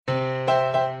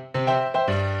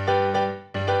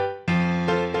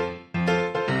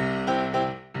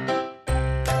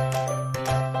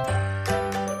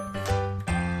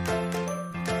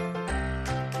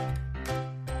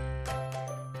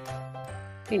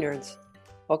nerds.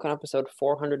 Welcome to episode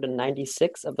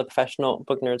 496 of the Professional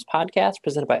Book Nerds podcast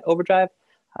presented by Overdrive.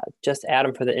 Just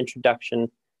Adam for the introduction,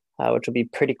 which will be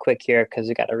pretty quick here because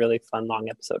we got a really fun long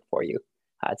episode for you.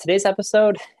 Today's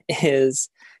episode is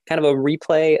kind of a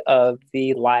replay of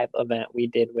the live event we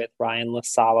did with Ryan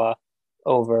LaSala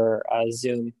over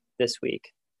Zoom this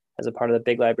week as a part of the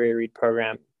Big Library Read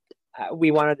program. We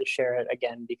wanted to share it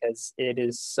again because it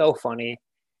is so funny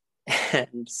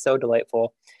and so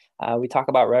delightful. We talk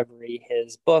about Reverie,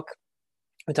 his book.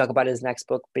 We talk about his next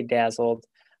book, Bedazzled,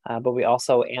 but we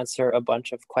also answer a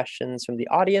bunch of questions from the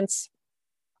audience.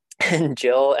 And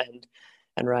Jill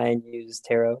and Ryan use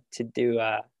tarot to do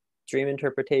dream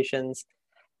interpretations.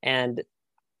 And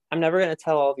I'm never going to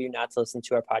tell all of you not to listen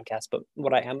to our podcast, but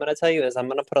what I am going to tell you is I'm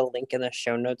going to put a link in the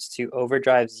show notes to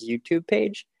Overdrive's YouTube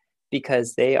page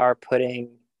because they are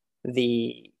putting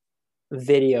the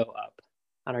video up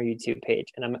on our YouTube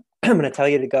page. And I'm going to tell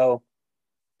you to go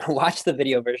watch the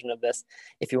video version of this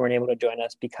if you weren't able to join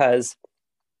us, because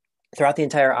throughout the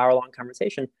entire hour-long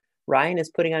conversation, Ryan is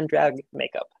putting on drag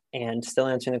makeup and still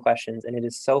answering the questions. And it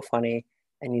is so funny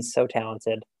and he's so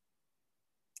talented.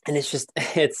 And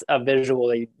it's a visual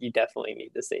that you definitely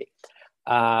need to see.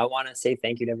 I want to say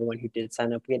thank you to everyone who did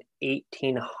sign up. We had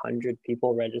 1,800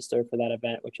 people register for that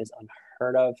event, which is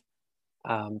unheard of.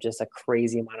 Just a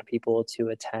crazy amount of people to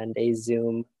attend a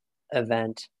Zoom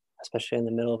event, especially in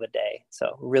the middle of a day.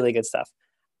 So really good stuff.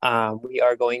 We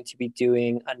are going to be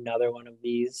doing another one of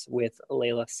these with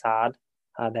Layla Saad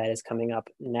that is coming up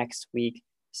next week.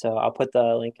 So I'll put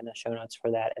the link in the show notes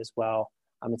for that as well.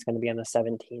 It's going to be on the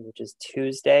 17th, which is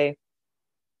Tuesday.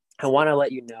 I want to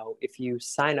let you know, if you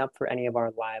sign up for any of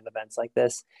our live events like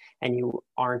this and you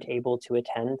aren't able to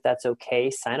attend, that's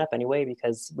okay. Sign up anyway,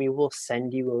 because we will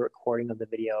send you a recording of the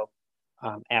video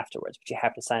afterwards, but you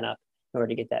have to sign up in order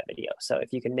to get that video. So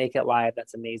if you can make it live,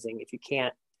 that's amazing. If you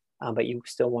can't, but you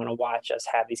still want to watch us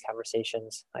have these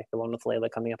conversations, like the one with Layla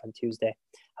coming up on Tuesday,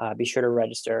 be sure to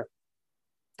register.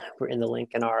 We're in the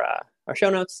link in our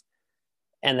show notes.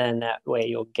 And then that way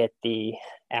you'll get the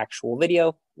actual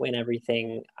video when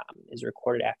everything is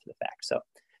recorded after the fact. So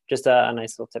just a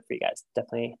nice little tip for you guys.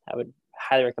 Definitely, I would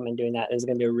highly recommend doing that. This is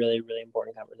going to be a really, really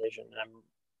important conversation. And I'm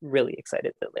really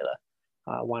excited that Layla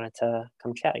wanted to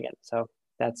come chat again. So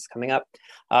that's coming up.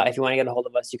 If you want to get a hold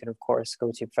of us, you can, of course,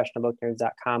 go to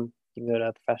professionalbooknerds.com. You can go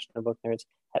to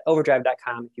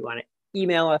professionalbooknerds@overdrive.com. If you want to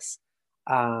email us,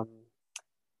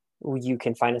 you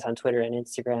can find us on Twitter and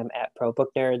Instagram at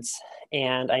ProBookNerds.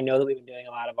 And I know that we've been doing a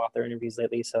lot of author interviews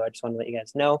lately, so I just want to let you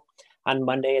guys know. On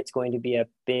Monday, it's going to be a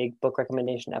big book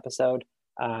recommendation episode.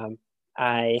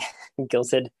 I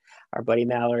guilted our buddy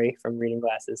Mallory from Reading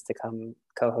Glasses to come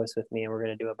co-host with me, and we're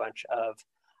going to do a bunch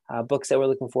of books that we're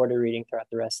looking forward to reading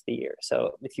throughout the rest of the year.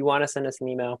 So if you want to send us an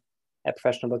email at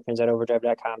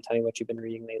professionalbooknerds@overdrive.com, tell me what you've been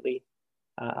reading lately.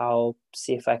 I'll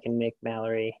see if I can make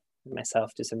Mallory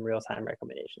myself do some real-time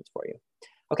recommendations for you.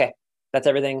 Okay, that's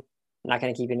everything. I'm not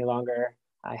going to keep any longer.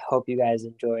 I hope you guys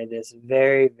enjoy this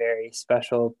very, very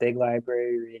special Big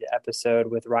Library Read episode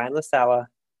with Ryan LaSala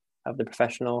of the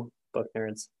Professional Book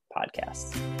Nerds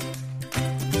podcast.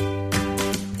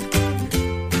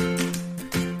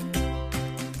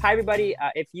 Hi, everybody.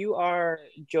 If you are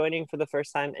joining for the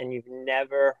first time and you've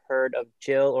never heard of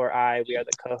Jill or I, we are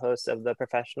the co-hosts of the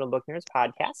Professional Book Nerds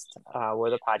podcast.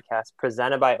 We're the podcast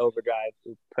presented by Overdrive.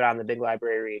 We put on the Big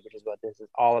Library Read, which is what this is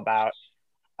all about.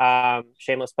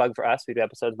 Shameless plug for us. We do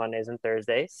episodes Mondays and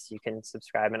Thursdays. You can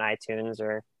subscribe in iTunes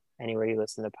or anywhere you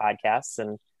listen to podcasts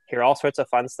and hear all sorts of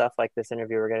fun stuff like this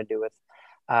interview we're going to do with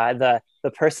the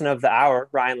person of the hour,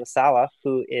 Ryan LaSala,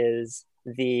 who is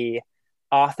the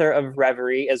author of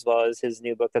Reverie, as well as his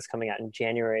new book that's coming out in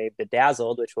January,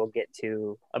 Bedazzled, which we'll get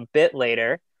to a bit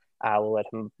later. We'll let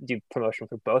him do promotion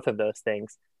for both of those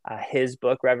things. His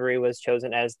book, Reverie, was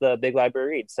chosen as the Big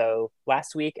Library Read. So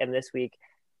last week and this week,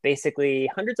 basically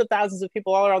hundreds of thousands of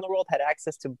people all around the world had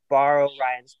access to borrow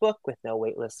Ryan's book with no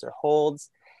wait lists or holds.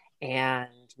 And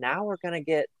now we're going to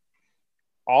get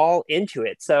all into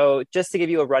it. So just to give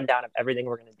you a rundown of everything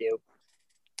we're going to do,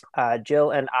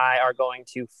 Jill and I are going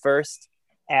to first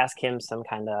ask him some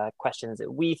kind of questions that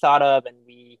we thought of and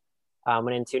we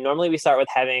went into. Normally we start with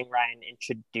having Ryan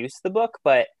introduce the book,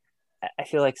 but I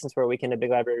feel like since we're a weekend at Big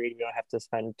Library Read, we don't have to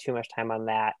spend too much time on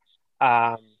that.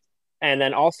 And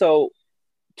then also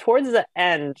towards the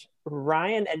end,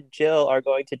 Ryan and Jill are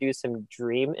going to do some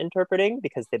dream interpreting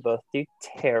because they both do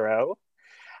tarot.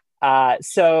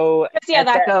 So let's see how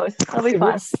that goes. That'll be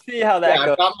fun. We'll see how that goes.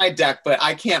 I've got my deck, but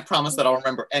I can't promise that I'll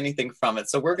remember anything from it.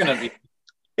 So we're going to be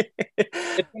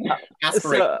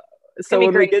so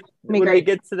when we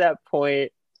get to that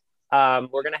point,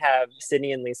 we're going to have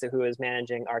Sydney and Lisa, who is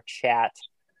managing our chat.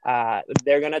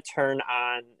 They're going to turn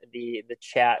on the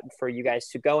chat for you guys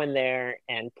to go in there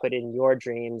and put in your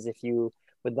dreams if you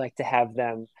would like to have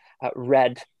them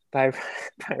read by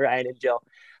Ryan and Jill.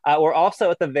 We're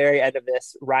also at the very end of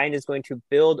this. Ryan is going to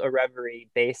build a reverie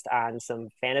based on some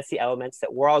fantasy elements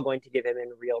that we're all going to give him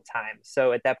in real time.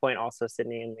 So at that point, also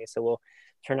Sydney and Lisa will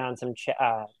turn on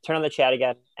the chat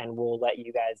again, and we'll let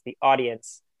you guys, the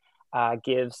audience,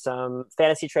 give some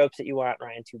fantasy tropes that you want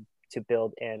Ryan to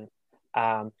build in.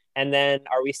 And then,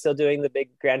 are we still doing the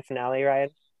big grand finale, Ryan?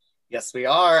 Yes, we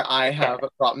are. I have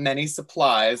brought many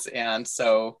supplies, and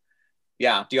so.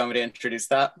 Yeah, do you want me to introduce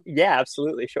that? Yeah,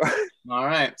 absolutely, sure. All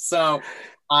right, so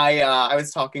I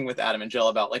was talking with Adam and Jill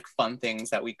about like fun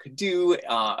things that we could do,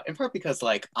 in part because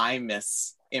like I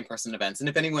miss in-person events, and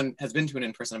if anyone has been to an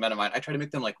in-person event of mine, I try to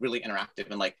make them like really interactive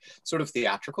and like sort of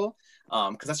theatrical,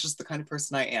 because that's just the kind of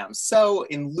person I am. So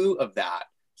in lieu of that,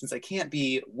 since I can't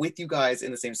be with you guys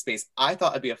in the same space, I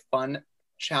thought it'd be a fun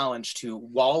challenge to,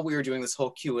 while we were doing this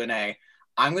whole Q&A,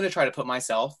 I'm going to try to put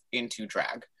myself into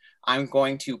drag. I'm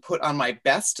going to put on my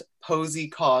best Posey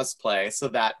cosplay so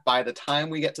that by the time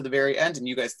we get to the very end and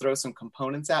you guys throw some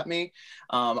components at me,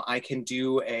 I can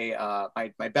do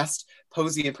my best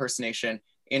Posey impersonation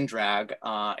in drag,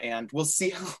 and we'll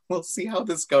see how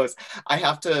this goes. I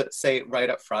have to say right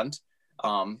up front,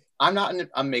 I'm not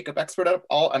a makeup expert at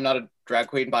all. I'm not a drag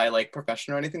queen by like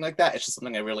profession or anything like that. It's just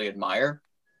something I really admire.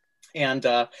 And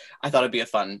I thought it'd be a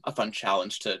fun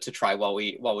challenge to try while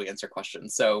we answer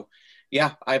questions. So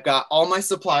yeah, I've got all my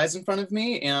supplies in front of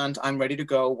me and I'm ready to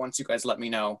go once you guys let me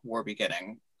know we're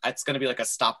beginning. It's going to be like a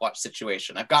stopwatch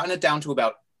situation. I've gotten it down to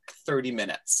about 30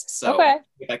 minutes. So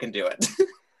if I can do it.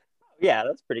 Yeah,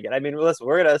 that's pretty good. I mean, listen,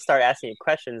 we're going to start asking you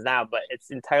questions now, but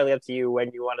it's entirely up to you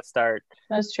when you want to start.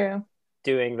 That's true.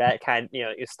 Doing that kind,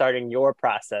 you're starting your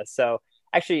process. So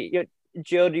actually,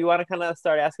 Jill, do you want to kind of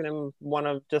start asking him one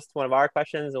of our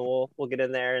questions, and we'll get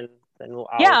in there and then we'll.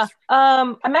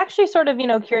 I'm actually sort of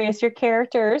curious. Your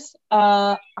characters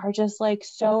are just like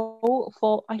so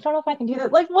full. I don't know if I can do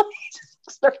that. Like, what?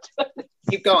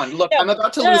 Keep going. Look, I'm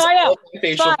about to lose all my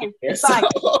facial hair. It's fine.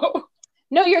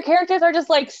 No, your characters are just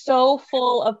like so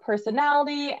full of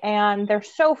personality and they're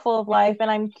so full of life.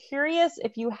 And I'm curious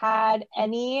if you had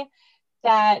any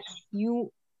that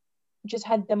you just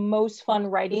had the most fun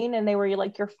writing and they were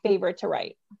like your favorite to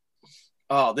write.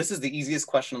 Oh, this is the easiest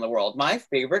question in the world. My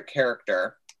favorite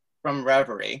character from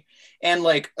Reverie, and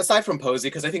like aside from Posey,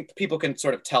 because I think people can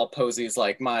sort of tell Posey's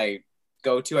like my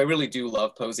go-to. I really do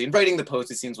love Posey, and writing the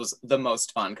Posey scenes was the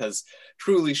most fun because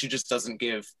truly she just doesn't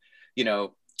give,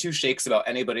 two shakes about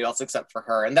anybody else except for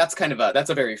her, and that's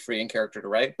a very freeing character to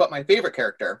write. But my favorite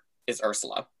character is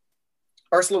Ursula.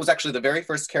 Ursula was actually the very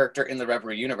first character in the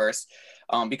Reverie universe,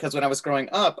 because when I was growing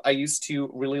up, I used to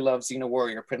really love Xena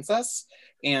Warrior Princess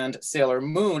and Sailor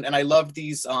Moon, and I loved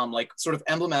these like sort of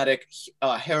emblematic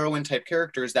heroine type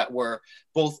characters that were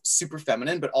both super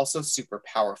feminine but also super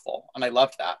powerful, and I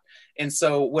loved that. And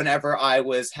so whenever I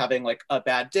was having like a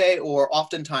bad day, or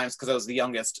oftentimes because I was the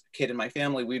youngest kid in my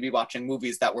family, we'd be watching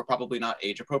movies that were probably not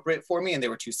age appropriate for me and they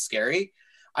were too scary,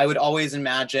 I would always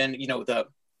imagine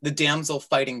the damsel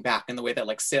fighting back in the way that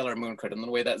like Sailor Moon could, and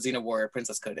the way that Xena Warrior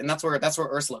Princess could. And that's where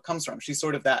Ursula comes from. She's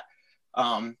sort of that,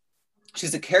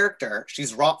 she's a character.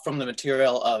 She's wrought from the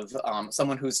material of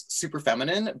someone who's super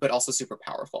feminine, but also super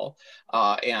powerful.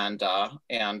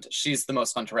 And she's the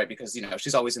most fun to write because,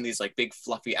 she's always in these like big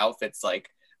fluffy outfits, like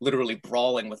literally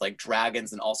brawling with like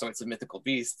dragons and all sorts of mythical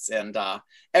beasts. And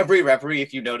every Reverie,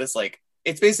 if you notice, like,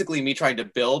 it's basically me trying to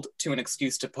build to an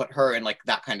excuse to put her in like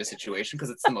that kind of situation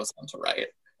because it's the most fun to write.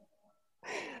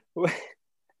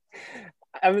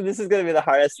 I mean, this is going to be the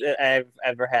hardest I've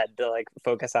ever had to like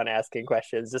focus on asking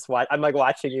questions. I'm like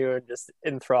watching you and just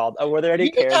enthralled. Oh, were there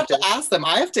any characters? You have to ask them.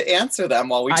 I have to answer them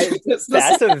while we do this.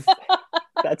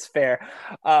 That's fair.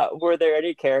 Were there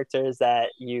any characters that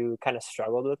you kind of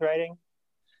struggled with writing?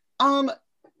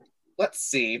 Let's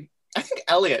see. I think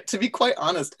Elliot, to be quite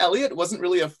honest, Elliot wasn't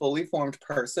really a fully formed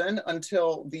person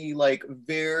until the like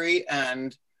very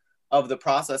end of the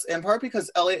process, in part because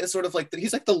Elliot is sort of like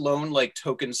he's like the lone like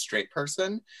token straight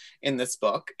person in this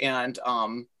book, and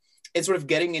it's sort of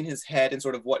getting in his head and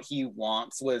sort of what he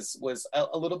wants was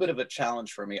a little bit of a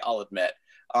challenge for me, I'll admit.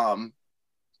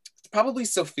 Probably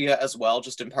Sophia as well,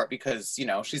 just in part because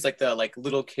she's like the like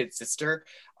little kid sister.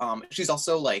 She's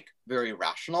also like very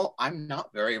rational. I'm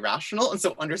not very rational, and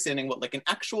so understanding what like an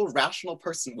actual rational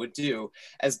person would do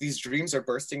as these dreams are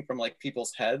bursting from like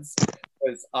people's heads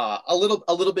was a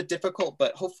little bit difficult,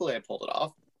 but hopefully I pulled it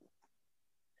off.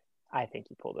 I think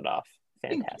you pulled it off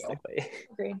fantastically.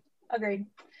 Agreed.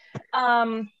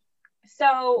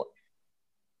 So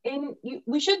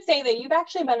we should say that you've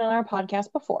actually been on our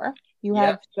podcast before. You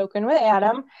have spoken with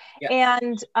Adam.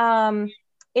 And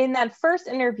in that first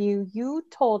interview, you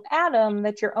told Adam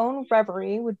that your own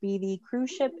reverie would be the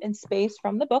cruise ship in space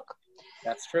from the book.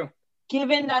 That's true.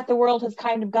 Given that the world has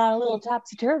kind of gone a little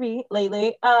topsy-turvy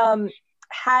lately,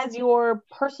 has your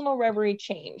personal reverie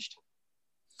changed?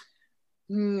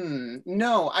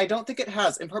 No, I don't think it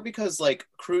has, in part because like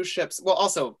cruise ships, well,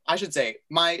 also I should say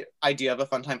my idea of a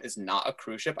fun time is not a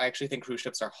cruise ship. I actually think cruise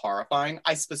ships are horrifying.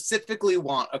 I specifically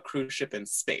want a cruise ship in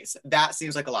space. That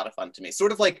seems like a lot of fun to me.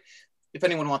 Sort of like, if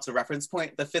anyone wants a reference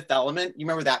point, The Fifth Element, you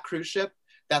remember that cruise ship?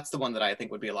 That's the one that I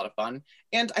think would be a lot of fun.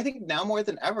 And I think now more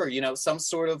than ever, you know, some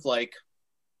sort of like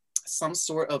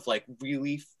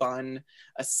really fun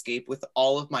escape with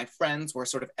all of my friends where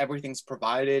sort of everything's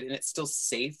provided and it's still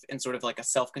safe in sort of like a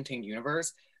self-contained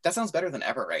universe. That sounds better than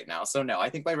ever right now. So no, I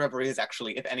think my reverie has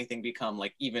actually, if anything, become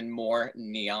like even more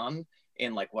neon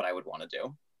in like what I would want to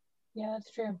do. Yeah,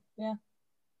 that's true. Yeah.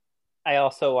 I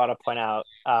also want to point out,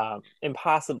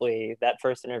 impossibly, that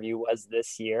first interview was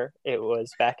this year. It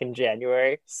was back in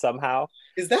January somehow.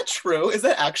 Is that true? Is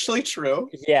that actually true?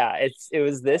 Yeah, it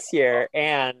was this year.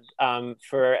 And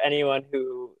for anyone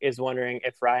who is wondering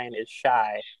if Ryan is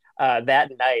shy,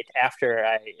 that night after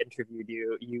I interviewed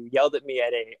you, you yelled at me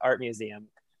at an art museum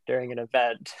during an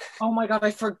event. Oh my God, I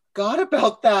forgot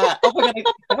about that. Oh my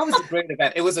God, that was a great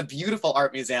event. It was a beautiful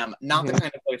art museum, not the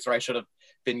kind of place where I should have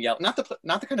been yelled, not the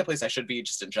kind of place I should be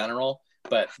just in general,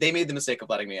 but they made the mistake of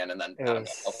letting me in and then it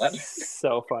was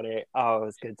so funny. Oh, it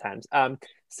was good times.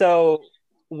 So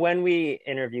when we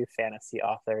interview fantasy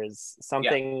authors,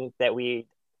 something that we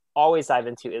always dive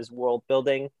into is world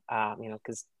building,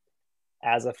 because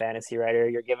as a fantasy writer,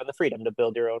 you're given the freedom to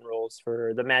build your own rules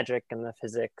for the magic and the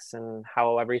physics and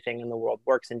how everything in the world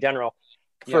works in general.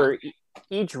 For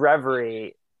each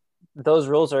reverie, those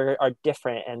rules are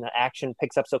different, and the action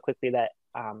picks up so quickly that,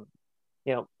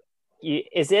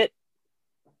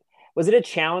 was it a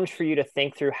challenge for you to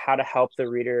think through how to help the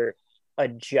reader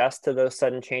adjust to those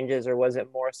sudden changes, or was it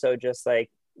more so just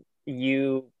like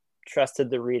you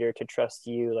trusted the reader to trust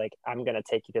you, like, I'm going to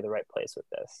take you to the right place with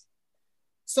this?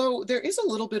 So there is a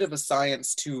little bit of a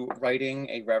science to writing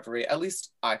a reverie, at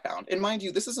least I found. And mind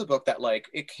you, this is a book that like,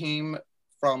 it came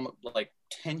from like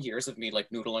 10 years of me like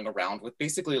noodling around with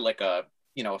basically like a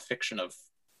fiction of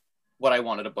what I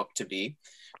wanted a book to be,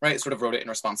 right? Sort of wrote it in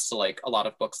response to like a lot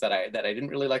of books that I didn't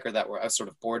really like, or I was sort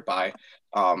of bored by.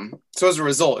 So as a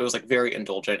result, it was like very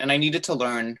indulgent, and I needed to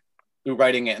learn through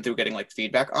writing it and through getting like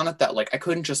feedback on it that like I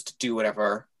couldn't just do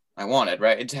whatever I wanted,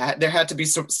 right? There had to be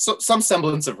some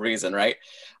semblance of reason, right?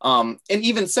 And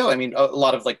even so, I mean, a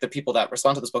lot of like the people that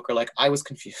respond to this book are like, I was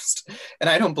confused, and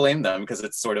I don't blame them because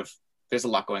it's sort of, there's a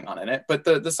lot going on in it. But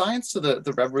the science to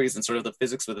the reveries and sort of the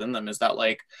physics within them is that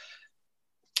like,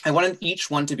 I wanted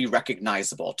each one to be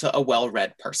recognizable to a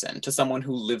well-read person, to someone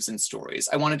who lives in stories.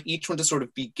 I wanted each one to sort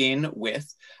of begin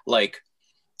with like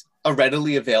a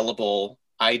readily available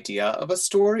idea of a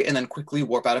story and then quickly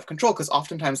warp out of control, because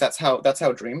oftentimes that's how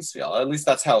dreams feel. At least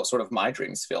that's how sort of my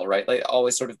dreams feel, right? Like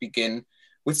always sort of begin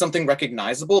with something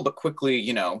recognizable, but quickly,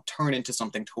 turn into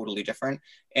something totally different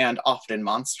and often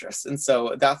monstrous. And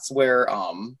so that's where,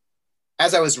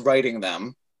 as I was writing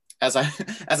them, as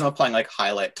I'm applying like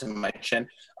highlight to my chin,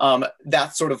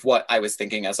 that's sort of what I was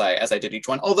thinking as I did each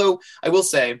one. Although I will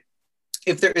say,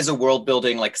 if there is a world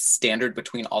building like standard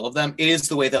between all of them, it is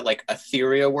the way that like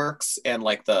Etheria works and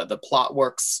like the plot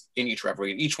works in each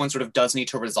reverie. Each one sort of does need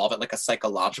to resolve it like a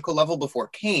psychological level before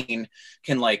Cain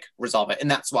can like resolve it.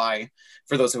 And that's why,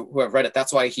 for those who have read it,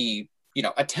 that's why he,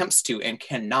 attempts to and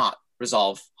cannot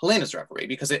resolve Helena's reverie,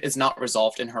 because it is not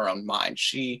resolved in her own mind.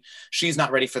 She's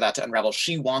not ready for that to unravel.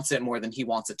 She wants it more than he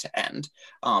wants it to end.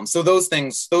 So those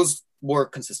were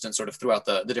consistent sort of throughout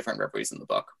the different reveries in the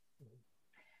book.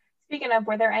 Speaking of,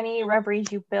 were there any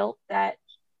reveries you built that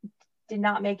did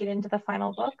not make it into the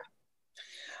final book?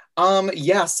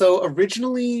 Yeah, so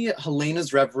originally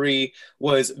Helena's reverie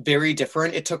was very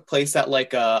different. It took place at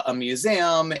like a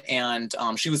museum, and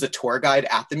she was a tour guide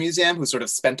at the museum who sort of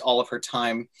spent all of her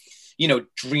time,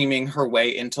 dreaming her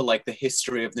way into like the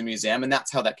history of the museum, and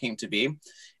that's how that came to be.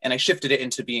 And I shifted it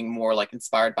into being more like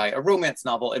inspired by a romance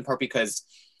novel, in part because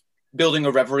building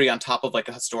a reverie on top of like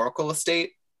a historical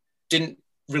estate didn't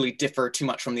really differ too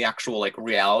much from the actual like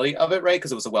reality of it, right?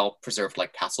 Because it was a well-preserved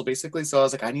like castle basically. So I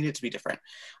was like, I need it to be different.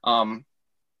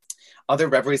 Other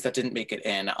reveries that didn't make it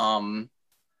in,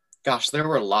 gosh, there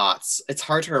were lots. It's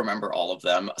hard to remember all of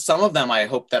them. Some of them I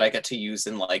hope that I get to use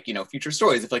in like, future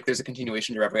stories. If like there's a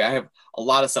continuation to reverie, I have a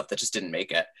lot of stuff that just didn't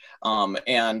make it.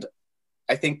 And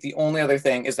I think the only other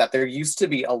thing is that there used to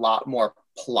be a lot more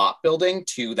plot building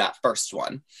to that first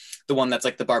one, the one that's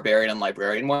like the barbarian and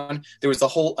librarian one. There was a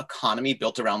whole economy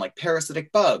built around like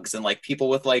parasitic bugs and like people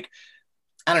with like,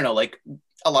 I don't know, like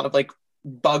a lot of like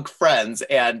bug friends.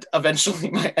 And eventually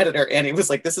my editor Annie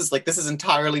was like, this is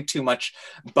entirely too much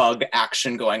bug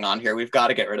action going on here, we've got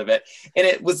to get rid of it. And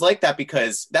it was like that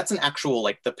because that's an actual,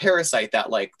 like, the parasite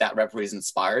that like that Reverie is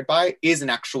inspired by is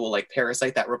an actual like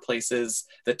parasite that replaces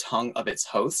the tongue of its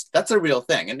host. That's a real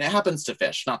thing, and it happens to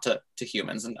fish, not to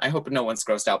humans. And I hope no one's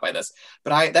grossed out by this,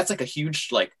 but that's like a huge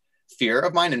like fear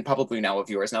of mine, and probably now of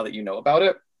yours, now that you know about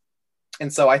it.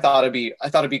 And so I thought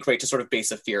it'd be great to sort of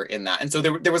base a fear in that. And so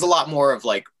there was a lot more of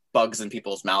like bugs in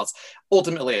people's mouths.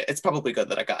 Ultimately, it's probably good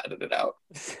that I got edited out.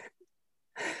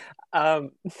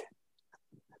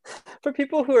 For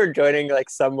people who are joining like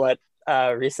somewhat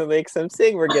recently, because I'm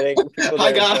seeing we're getting people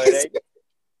Hi, that are guys. joining.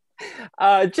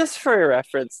 Just for your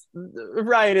reference,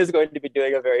 Ryan is going to be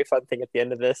doing a very fun thing at the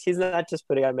end of this. He's not just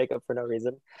putting on makeup for no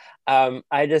reason. I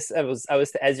was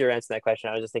as you're answering that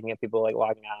question, I was just thinking of people like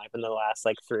logging on in the last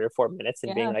like 3 or 4 minutes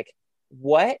and being like,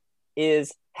 what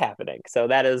is happening? So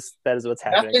that is what's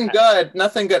happening.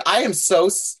 Nothing good. I'm so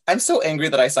angry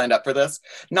that I signed up for this.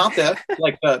 Not the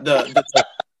like the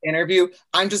interview.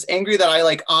 I'm just angry that I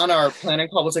like on our planning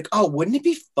call was like, oh, wouldn't it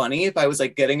be funny if I was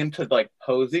like getting into like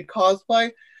Posey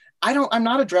cosplay? I'm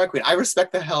not a drag queen. I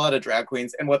respect the hell out of drag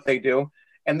queens and what they do.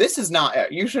 And this is not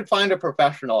it. You should find a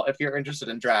professional if you're interested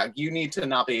in drag. You need to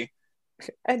not be.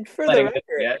 And for the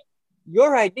record,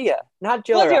 your idea, not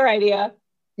Jill. What's your idea?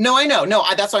 No, I know. No,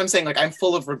 that's what I'm saying. Like, I'm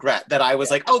full of regret that I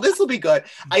was like, oh, this will be good.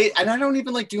 I don't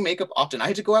even like do makeup often. I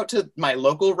had to go out to my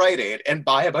local Rite Aid and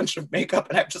buy a bunch of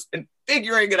makeup, and I've just been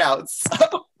figuring it out.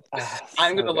 So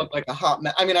I'm going to look like a hot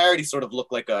mess. I mean, I already sort of look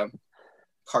like a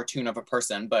cartoon of a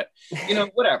person, but you know,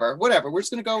 whatever. We're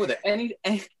just going to go with it.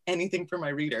 Anything for my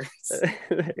readers.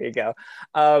 There you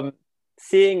go.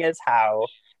 Seeing as how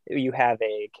you have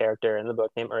a character in the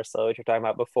book named Ursula, which you're talking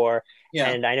about before,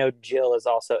 and I know Jill is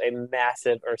also a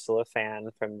massive Ursula fan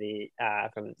from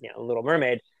Little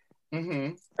Mermaid.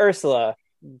 Mm-hmm. Ursula,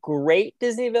 great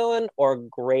Disney villain or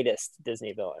greatest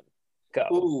Disney villain?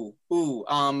 Go.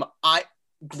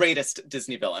 Greatest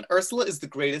Disney villain. Ursula is the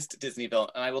greatest Disney villain,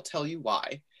 and I will tell you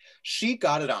why. She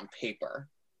got it on paper.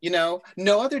 You know,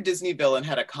 no other Disney villain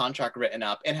had a contract written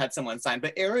up and had someone sign,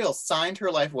 but Ariel signed her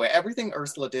life away. Everything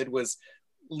Ursula did was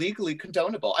legally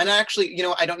condonable. And actually, you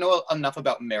know, I don't know enough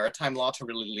about maritime law to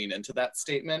really lean into that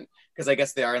statement, because I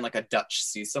guess they are in like a Dutch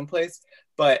sea someplace.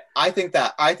 But I think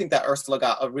that Ursula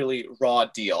got a really raw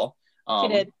deal. She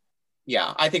did.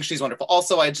 Yeah, I think she's wonderful.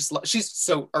 Also,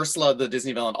 Ursula, the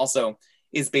Disney villain, also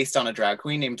is based on a drag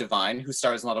queen named Divine, who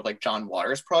stars in a lot of like John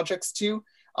Waters projects too.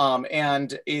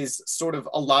 And is sort of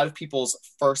a lot of people's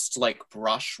first like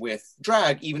brush with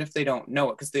drag, even if they don't know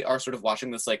it, because they are sort of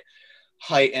watching this like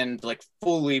heightened, like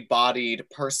fully bodied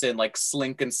person like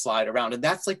slink and slide around. And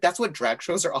that's what drag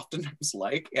shows are oftentimes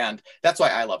like. And that's why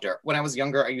I loved her. When I was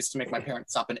younger, I used to make my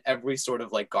parents stop in every sort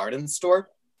of like garden store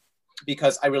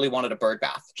because I really wanted a bird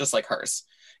bath, just like hers.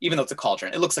 Even though it's a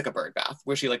cauldron, it looks like a bird bath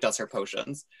where she like does her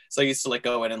potions. So I used to like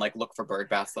go in and like look for bird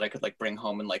baths that I could like bring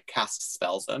home and like cast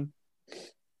spells in.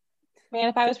 Man,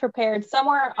 if I was prepared,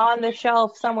 somewhere on the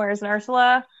shelf somewhere is an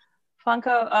Ursula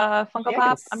Funko Pop.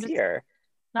 I'm just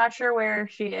not sure where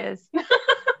she is,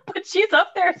 but she's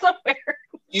up there somewhere.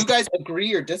 You guys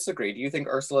agree or disagree? Do you think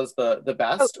Ursula's the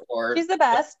best? Or she's the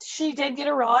best? She did get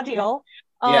a raw deal.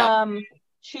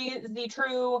 She is the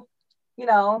true, you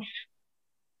know,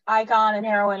 icon and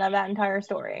heroine of that entire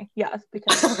story. Yes,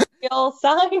 because Jill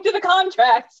signed the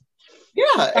contract.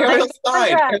 Yeah, Ariel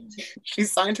signed. She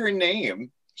signed her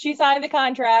name. She signed the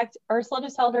contract. Ursula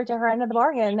just held her to her end of the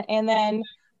bargain, and then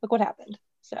look what happened.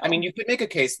 So I mean, you could make a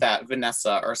case that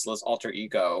Vanessa, Ursula's alter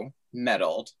ego,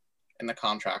 meddled in the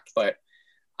contract, but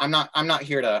I'm not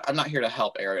here to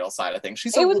help Ariel's side of things.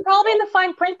 It was probably in the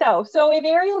fine print though. So if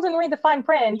Ariel didn't read the fine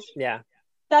print,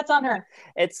 that's on her.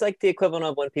 It's like the equivalent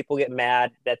of when people get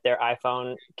mad that their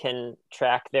iPhone can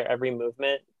track their every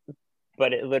movement.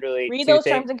 But it literally read those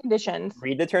terms and conditions.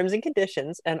 Read the terms and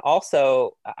conditions, and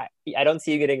also I don't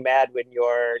see you getting mad when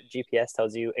your GPS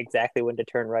tells you exactly when to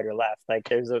turn right or left. Like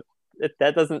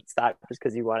that doesn't stop just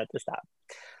because you want it to stop.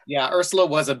 Yeah, Ursula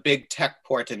was a big tech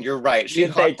port, and you're right.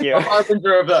 Thank you. A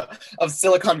harbinger of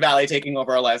Silicon Valley taking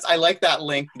over our lives. I like that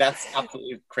link. That's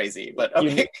absolutely crazy. But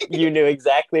okay. You knew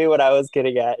exactly what I was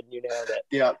getting at, and you nailed it.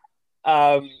 Yeah.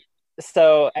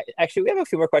 So actually, we have a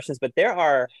few more questions, but there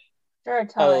are a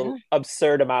ton.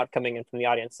 Absurd amount coming in from the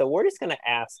audience. So we're just going to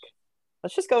ask.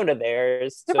 Let's just go into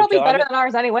theirs. They're probably better than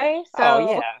ours anyway. So.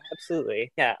 Oh yeah,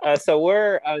 absolutely. Yeah. So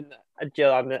we're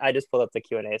Jill. I just pulled up the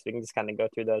Q&A, so we can just kind of go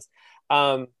through those.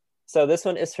 So this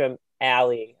one is from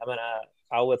Allie.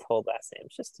 I'll withhold last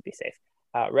names just to be safe.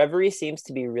 Reverie seems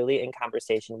to be really in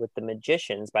conversation with The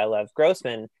Magicians by Lev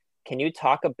Grossman. Can you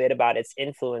talk a bit about its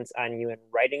influence on you in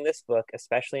writing this book,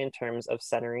 especially in terms of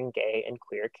centering gay and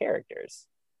queer characters?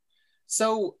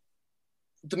 So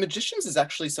The Magicians is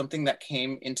actually something that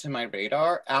came into my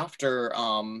radar after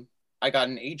I got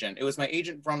an agent. It was my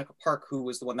agent, Veronica Park, who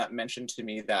was the one that mentioned to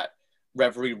me that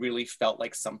Reverie really felt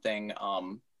like something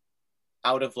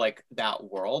out of like that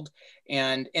world.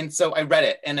 And so I read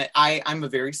it, and I'm a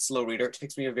very slow reader. It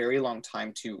takes me a very long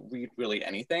time to read really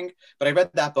anything. But I read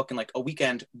that book in like a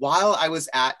weekend while I was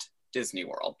at Disney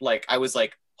World. Like I was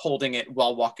like holding it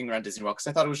while walking around Disney World because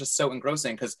I thought it was just so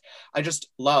engrossing, because I just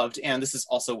loved, and this is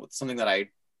also something that I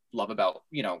love about,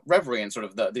 you know, Reverie and sort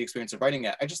of the experience of writing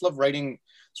it. I just love writing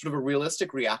sort of a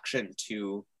realistic reaction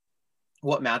to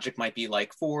what magic might be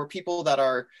like for people that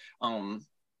are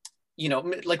you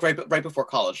know, like right before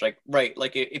college, like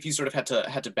if you sort of had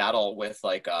to battle with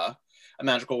like a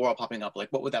magical world popping up, like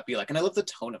what would that be like? And I love the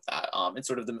tone of that, and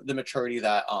sort of the maturity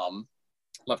that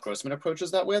Lev Grossman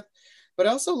approaches that with. But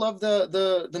I also love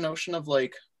the notion of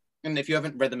like, and if you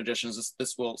haven't read The Magicians,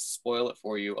 this will spoil it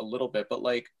for you a little bit, but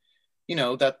like, you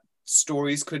know, that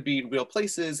stories could be real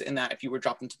places, and that if you were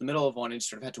dropped into the middle of one and you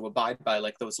sort of had to abide by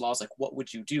like those laws, like what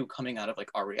would you do coming out of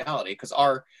like our reality? Because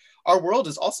our world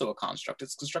is also a construct.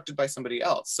 It's constructed by somebody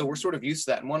else. So we're sort of used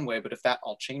to that in one way, but if that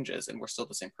all changes and we're still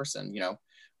the same person, you know,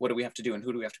 what do we have to do and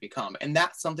who do we have to become? And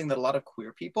that's something that a lot of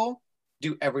queer people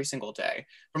do every single day.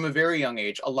 From a very young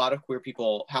age, a lot of queer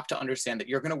people have to understand that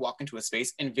you're going to walk into a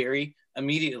space and very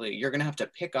immediately you're going to have to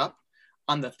pick up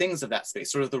on the things of that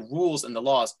space, sort of the rules and the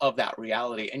laws of that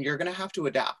reality, and you're going to have to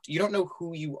adapt. You don't know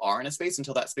who you are in a space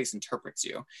until that space interprets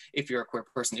you. If you're a queer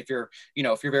person, if you're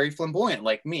very flamboyant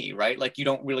like me, right? Like you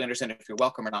don't really understand if you're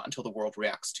welcome or not until the world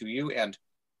reacts to you. And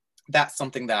that's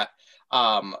something that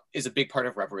is a big part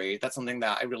of Reverie. That's something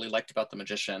that I really liked about The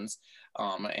Magicians.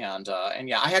 And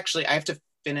yeah, I have to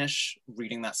finish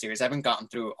reading that series. I haven't gotten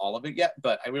through all of it yet,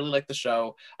 but I really like the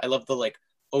show. I love the like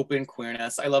open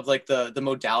queerness. I love like the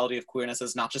modality of queerness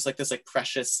as not just like this like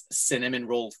precious cinnamon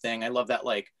roll thing. I love that,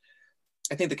 like,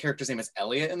 I think the character's name is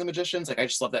Elliot in The Magicians. Like, I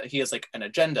just love that he has like an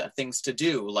agenda, things to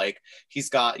do. Like he's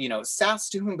got, you know, sass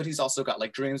to him, but he's also got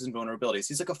like dreams and vulnerabilities.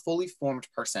 He's like a fully formed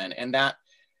person. And that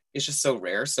is just so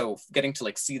rare. So getting to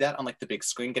like see that on like the big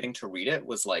screen, getting to read it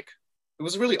was like, it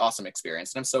was a really awesome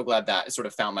experience. And I'm so glad that it sort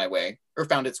of found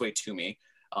its way to me,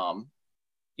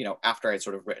 you know, after I'd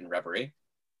sort of written Reverie.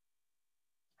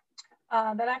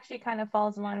 That actually kind of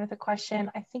falls in line with a question.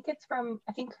 I think her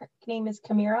name is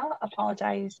Kamira.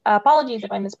 Apologies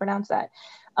if I mispronounced that.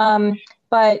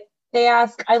 But they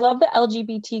ask, I love the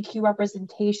LGBTQ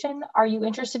representation. Are you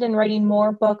interested in writing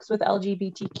more books with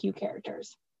LGBTQ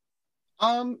characters?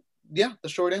 Yeah, the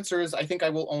short answer is I think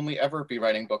I will only ever be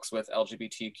writing books with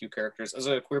LGBTQ characters. As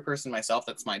a queer person myself,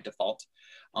 that's my default.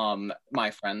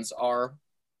 My friends are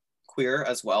queer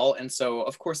as well, and so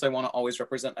of course I want to always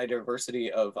represent a diversity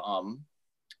of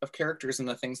characters in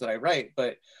the things that I write.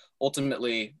 But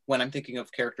ultimately, when I'm thinking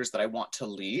of characters that I want to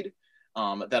lead,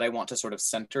 that I want to sort of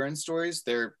center in stories,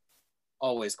 they're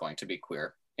always going to be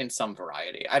queer in some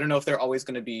variety. I don't know if they're always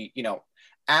going to be, you know,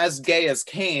 as gay as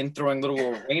Cain throwing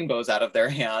little rainbows out of their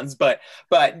hands, but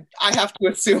I have to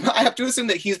assume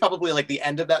that he's probably like the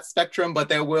end of that spectrum, but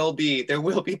there will be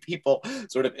people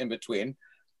sort of in between.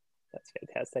 That's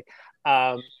fantastic.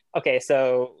 Okay,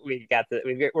 so we're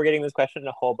getting this question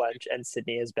a whole bunch, and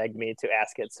Sydney has begged me to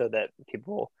ask it so that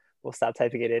people will stop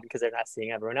typing it in because they're not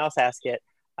seeing everyone else ask it.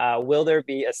 Will there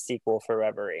be a sequel for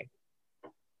Reverie?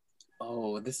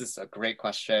 Oh, this is a great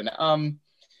question.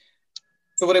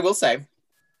 So what I will say,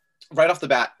 right off the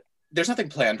bat, there's nothing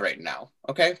planned right now,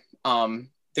 okay?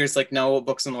 There's like no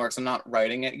books in the works. I'm not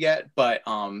writing it yet, but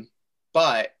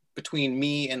between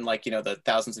me and like, you know, the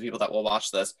thousands of people that will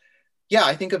watch this, yeah,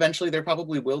 I think eventually there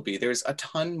probably will be. There's a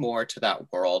ton more to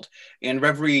that world. And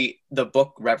Reverie, the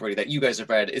book Reverie that you guys have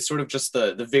read, is sort of just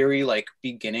the very like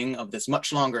beginning of this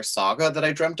much longer saga that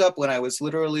I dreamt up when I was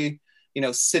literally, you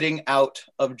know, sitting out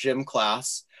of gym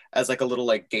class as like a little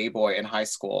like gay boy in high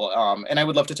school. And I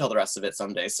would love to tell the rest of it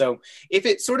someday. So if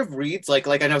it sort of reads like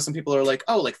I know some people are like,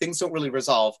 oh, like things don't really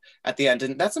resolve at the end.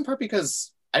 And that's in part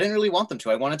because I didn't really want them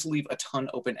to. I wanted to leave a ton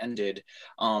open-ended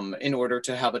in order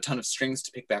to have a ton of strings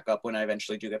to pick back up when I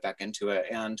eventually do get back into it.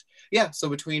 And yeah, so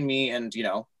between me and, you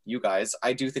know, you guys,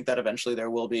 I do think that eventually there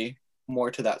will be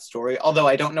more to that story, although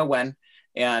I don't know when,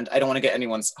 and I don't want to get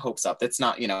anyone's hopes up. It's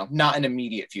not, you know, not an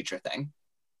immediate future thing.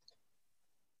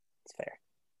 It's fair.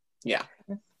 Yeah.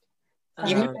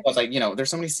 Even because, like, you know, there's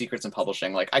so many secrets in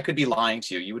publishing. Like, I could be lying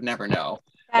to you. You would never know.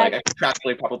 Like I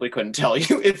contractually probably couldn't tell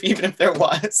you even if there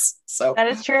was. So that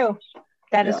is true.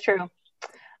 That is true.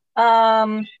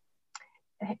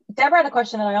 Deborah had a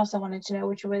question that I also wanted to know,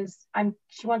 which was,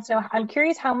 she wants to know, I'm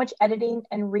curious how much editing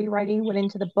and rewriting went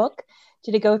into the book.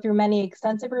 Did it go through many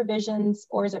extensive revisions,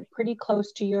 or is it pretty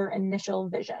close to your initial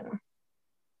vision?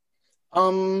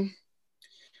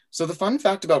 So the fun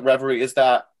fact about Reverie is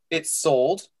that it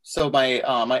sold. So my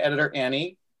my editor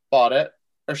Annie bought it,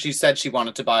 or she said she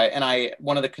wanted to buy it, and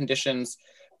one of the conditions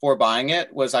for buying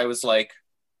it was I was like,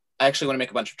 I actually want to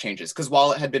make a bunch of changes, because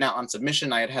while it had been out on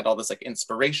submission, I had all this like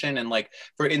inspiration, and like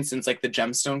for instance, like the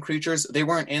gemstone creatures, they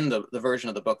weren't in the version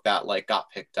of the book that like got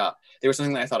picked up. They were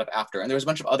something that I thought of after, and there was a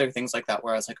bunch of other things like that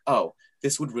where I was like, oh,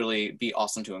 this would really be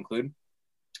awesome to include.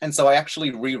 And so I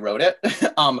actually rewrote it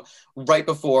right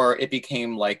before it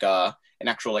became like an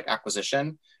actual like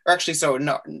acquisition. Or actually, so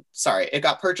no, sorry, it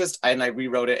got purchased and I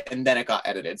rewrote it and then it got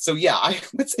edited. So yeah, I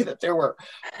would say that there were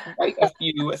quite a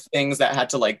few things that had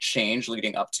to like change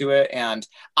leading up to it. And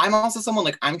I'm also someone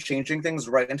like, I'm changing things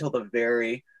right until the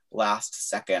very last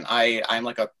second. I'm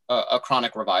like a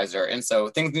chronic reviser. And so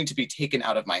things need to be taken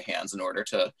out of my hands in order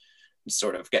to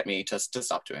sort of get me to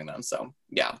stop doing them. So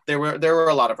yeah, there were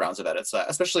a lot of rounds of edits,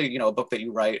 especially, you know, a book that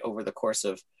you write over the course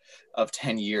of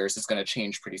 10 years is going to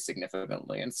change pretty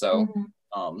significantly. And so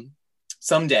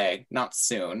someday, not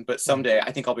soon, but someday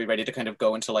I think I'll be ready to kind of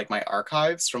go into like my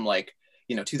archives from like,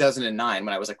 you know, 2009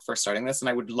 when I was like first starting this, and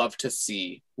I would love to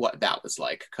see what that was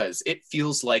like, because it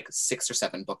feels like 6 or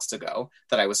 7 books ago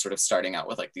that I was sort of starting out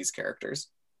with like these characters.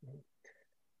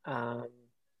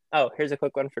 Oh, here's a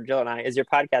quick one for Jill and I. Is your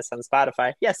podcast on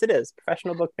Spotify? Yes, it is.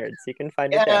 Professional Book Nerds. You can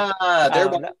find it there. Yeah, they're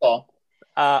wonderful.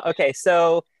 Okay,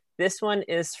 so this one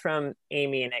is from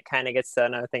Amy, and it kind of gets to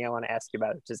another thing I want to ask you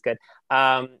about, which is good.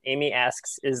 Amy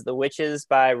asks, is The Witches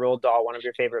by Roald Dahl one of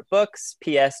your favorite books?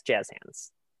 P.S. Jazz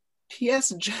Hands. P.S.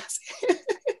 Jazz Hands.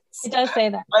 It does say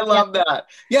that. I love that.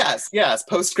 Yes.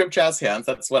 Postscript Jazz Hands.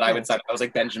 That's what I would say. I was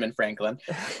like Benjamin Franklin.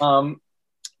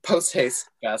 Post haste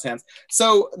Jazz Hands.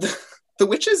 So The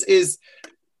Witches is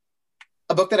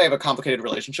a book that I have a complicated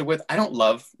relationship with. I don't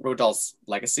love Roald Dahl's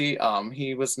legacy.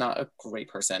 He was not a great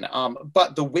person.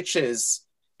 But The Witches,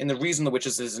 and the reason The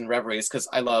Witches is in Reverie is because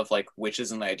I love like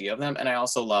witches and the idea of them. And I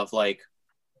also love like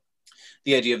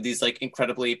the idea of these like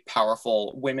incredibly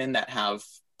powerful women that have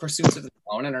pursuits of their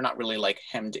own and are not really like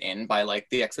hemmed in by like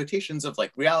the expectations of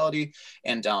like reality,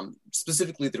 and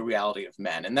specifically the reality of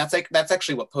men. And that's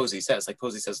actually what Posey says. Like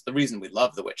Posey says, the reason we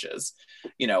love the witches,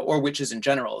 you know, or witches in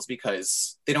general, is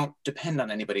because they don't depend on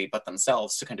anybody but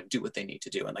themselves to kind of do what they need to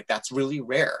do. And like that's really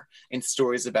rare in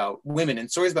stories about women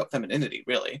and stories about femininity,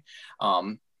 really.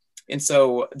 And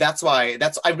so that's why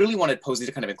I really wanted Posey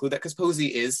to kind of include that, because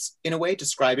Posey is in a way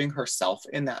describing herself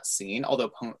in that scene,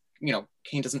 although you know,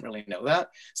 Kane doesn't really know that.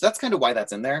 So that's kind of why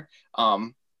that's in there.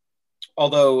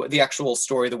 Although the actual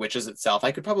story, The Witches itself,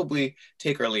 I could probably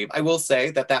take or leave. I will say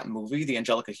that movie, the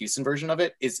Angelica Houston version of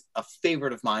it, is a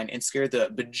favorite of mine and scared the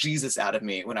bejesus out of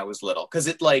me when I was little. Because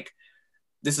it like,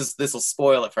 this will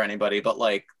spoil it for anybody, but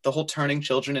like the whole turning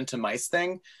children into mice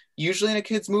thing, usually in a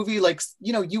kid's movie, like,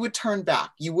 you know, you would turn back.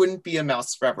 You wouldn't be a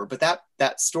mouse forever. But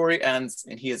that story ends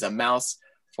and he is a mouse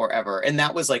forever. And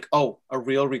that was like, oh, a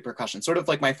real repercussion, sort of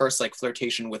like my first like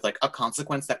flirtation with like a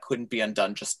consequence that couldn't be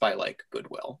undone just by like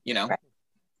goodwill, you know?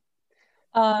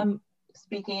 Right.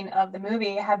 Speaking of the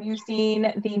movie, have you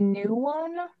seen the new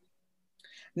one?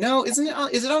 No, is it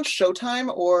on Showtime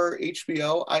or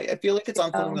HBO? I feel like it's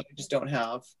on something that I just don't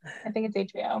have. I think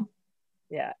it's HBO.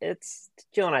 Yeah, it's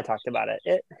Jill and I talked about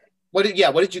it. What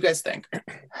did you guys think?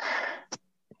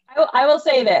 I will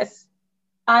say this.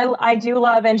 I do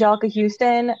love Angelica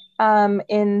Houston.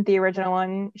 In the original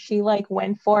one, she like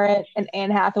went for it, and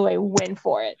Anne Hathaway went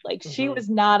for it. Like she was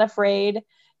not afraid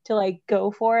to like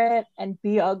go for it and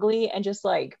be ugly and just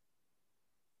like,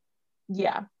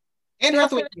 yeah. Anne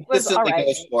Hathaway consistently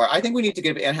goes for. I think we need to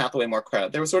give Anne Hathaway more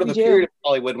credit. There was sort of a period of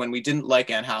Hollywood when we didn't like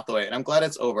Anne Hathaway, and I'm glad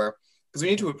it's over because we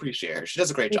need to appreciate her. She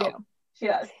does a great job. She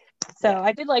does. So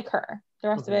I did like her. The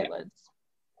rest of it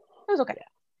was okay. Yeah.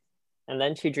 And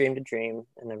then she dreamed a dream,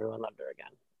 and everyone loved her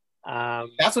again.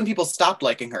 That's when people stopped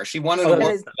liking her. She wanted to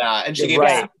work for that, and she gave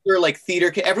her like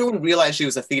theater kid. Everyone realized she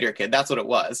was a theater kid. That's what it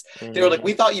was. They were like,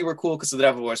 "We thought you were cool because of The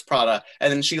Devil Wears Prada,"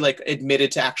 and then she like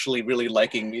admitted to actually really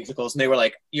liking musicals, and they were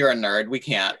like, "You're a nerd. We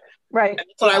can't." Right.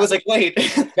 So I was like, "Wait,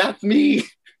 that's me."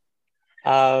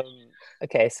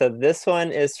 Okay, so this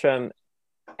one is from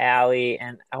Allie,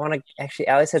 and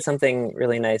Allie said something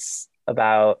really nice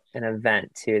about an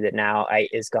event too that now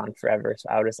is gone forever. So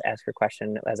I'll just ask her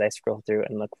question as I scroll through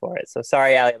and look for it. So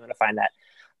sorry, Allie, I'm going to find that.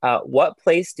 What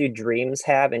place do dreams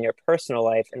have in your personal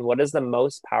life, and what is the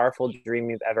most powerful dream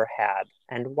you've ever had,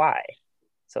 and why?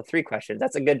 So 3 questions.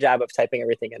 That's a good job of typing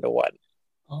everything into one.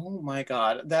 Oh my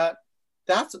God.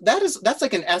 That's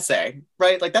like an essay,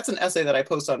 right? Like that's an essay that I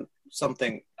post on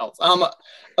something else.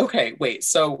 Okay, wait.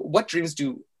 So what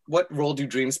role do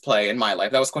dreams play in my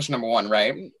life? That was question number 1,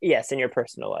 right? Yes, in your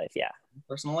personal life, yeah.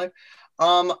 Personal life.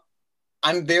 Um,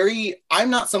 I'm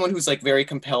not someone who's like very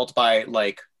compelled by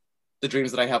like the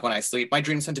dreams that I have when I sleep. My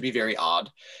dreams tend to be very odd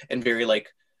and very like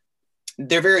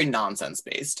they're very nonsense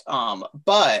based.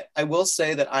 But I will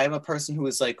say that I'm a person who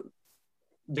is like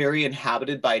very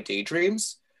inhabited by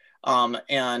daydreams.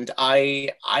 And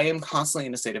I am constantly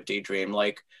in a state of daydream,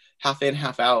 like half in,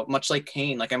 half out, much like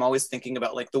Kane. Like I'm always thinking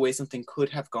about like the way something could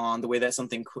have gone, the way that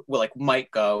something like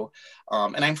might go.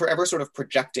 And I'm forever sort of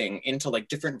projecting into like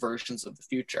different versions of the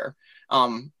future.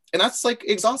 And that's like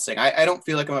exhausting. I don't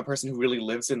feel like I'm a person who really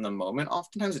lives in the moment.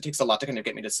 Oftentimes it takes a lot to kind of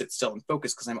get me to sit still and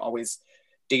focus because I'm always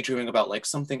daydreaming about like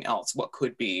something else, what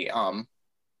could be.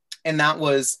 And that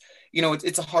was,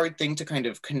 it's a hard thing to kind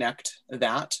of connect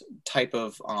that type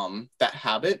of that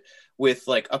habit with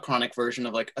like a chronic version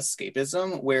of like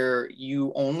escapism where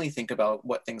you only think about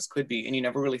what things could be and you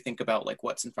never really think about like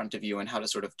what's in front of you and how to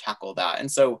sort of tackle that. And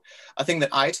so a thing that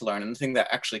I had to learn, and the thing that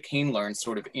actually Kane learned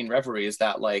sort of in Reverie, is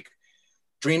that like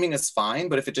dreaming is fine,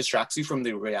 but if it distracts you from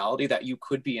the reality that you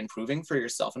could be improving for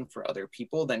yourself and for other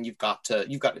people, then you've got to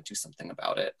do something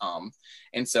about it.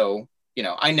 And so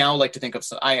I now like to think of,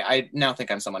 I now think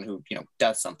I'm someone who,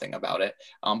 does something about it.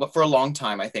 But for a long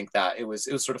time, I think that it was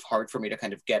sort of hard for me to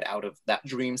kind of get out of that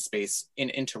dream space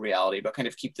into reality, but kind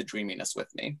of keep the dreaminess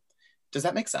with me. Does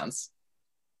that make sense?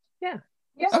 Yeah.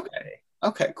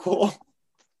 Okay, cool.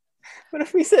 What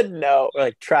if we said no, or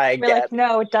like try again? We're like,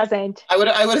 no, it doesn't. I would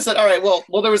have said, all right, well,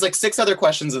 there was like 6 other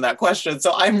questions in that question.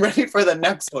 So I'm ready for the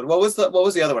next one. What was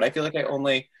the other one? I feel like I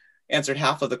only answered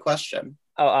half of the question.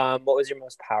 Oh, what was your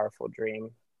most powerful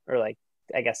dream? Or like,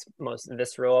 I guess most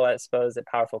visceral, I suppose. That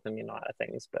powerful can mean a lot of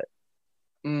things, but.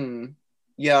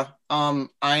 Yeah.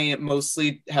 I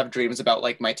mostly have dreams about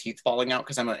like my teeth falling out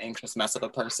because I'm an anxious mess of a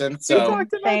person. So we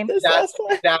talked about this last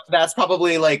time. That's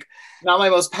probably like not my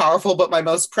most powerful, but my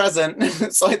most present.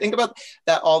 So I think about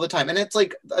that all the time. And it's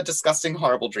like a disgusting,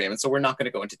 horrible dream. And so we're not going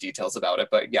to go into details about it.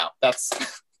 But yeah, that's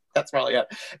probably it.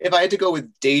 If I had to go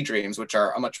with daydreams, which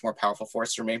are a much more powerful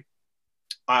force for me,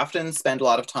 I often spend a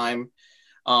lot of time,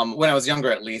 when I was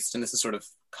younger at least, and this has sort of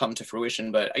come to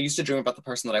fruition, but I used to dream about the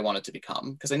person that I wanted to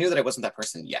become because I knew that I wasn't that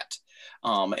person yet.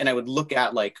 And I would look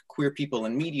at like queer people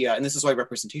in media, and this is why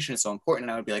representation is so important.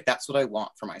 And I would be like, that's what I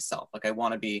want for myself. Like I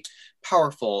want to be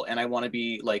powerful and I want to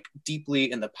be like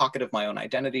deeply in the pocket of my own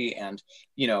identity and,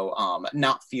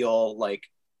 not feel like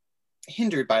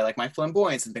hindered by like my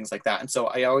flamboyance and things like that. And so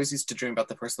I always used to dream about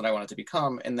the person that I wanted to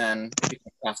become, and then it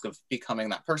became a task of becoming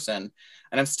that person.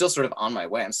 And I'm still sort of on my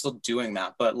way. I'm still doing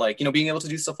that, but like being able to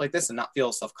do stuff like this and not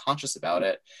feel self-conscious about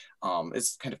it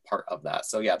is kind of part of that.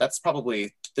 So yeah, that's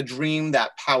probably the dream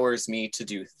that powers me to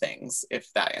do things, if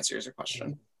that answers your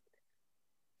question.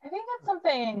 I think that's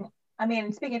something, I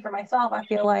mean, speaking for myself, I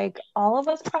feel like all of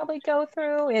us probably go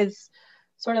through is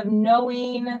sort of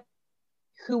knowing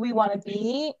who we want to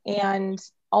be and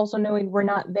also knowing we're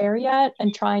not there yet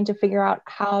and trying to figure out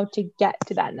how to get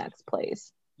to that next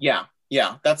place. Yeah,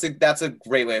 that's a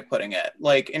great way of putting it.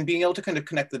 Like, and being able to kind of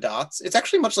connect the dots. It's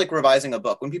actually much like revising a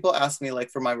book. When people ask me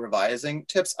like for my revising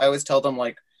tips, I always tell them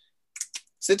like,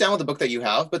 sit down with the book that you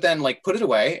have, but then like put it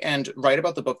away and write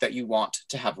about the book that you want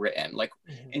to have written. Like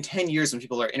in 10 years, when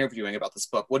people are interviewing about this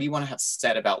book, what do you want to have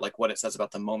said about like what it says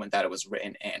about the moment that it was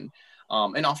written in?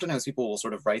 And oftentimes people will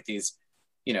sort of write these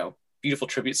beautiful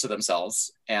tributes to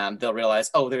themselves, and they'll realize,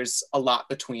 oh, there's a lot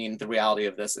between the reality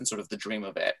of this and sort of the dream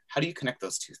of it. How do you connect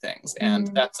those two things? And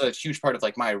that's a huge part of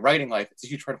like my writing life. It's a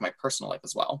huge part of my personal life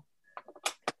as well.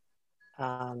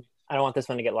 I don't want this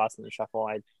one to get lost in the shuffle.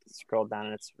 I scrolled down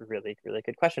and it's a really, really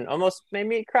good question. Almost made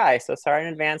me cry. So sorry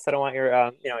in advance. I don't want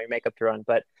your makeup to run,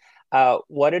 but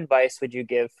what advice would you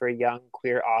give for young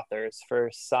queer authors? For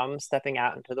some, stepping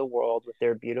out into the world with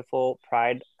their beautiful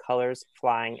pride colors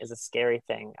flying is a scary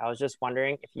thing. I was just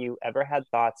wondering if you ever had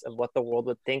thoughts of what the world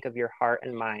would think of your heart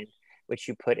and mind, which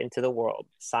you put into the world.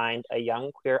 Signed, a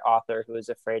young queer author who is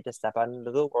afraid to step out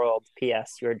into the world.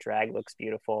 P.S. Your drag looks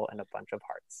beautiful, and a bunch of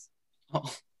hearts.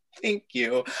 Oh, thank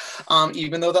you.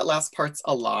 Even though that last part's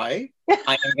a lie,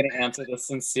 I am going to answer this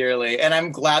sincerely. And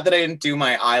I'm glad that I didn't do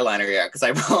my eyeliner yet, because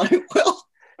I probably will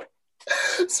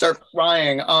start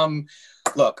crying.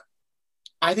 Look,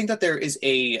 I think that there is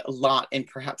a lot and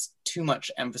perhaps too much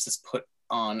emphasis put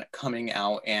on coming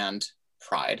out and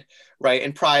pride, right?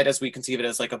 And pride, as we conceive it,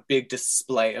 as like a big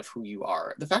display of who you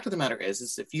are. The fact of the matter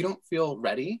is if you don't feel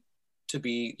ready to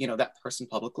be, you know, that person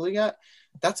publicly yet,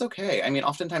 that's okay. I mean,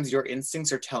 oftentimes your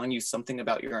instincts are telling you something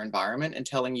about your environment and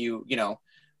telling you, you know,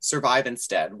 survive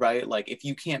instead, right? Like if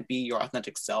you can't be your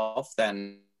authentic self,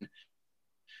 then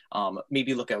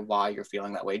maybe look at why you're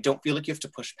feeling that way. Don't feel like you have to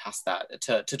push past that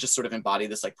to just sort of embody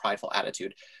this like prideful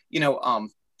attitude. You know,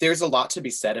 there's a lot to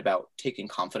be said about taking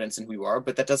confidence in who you are,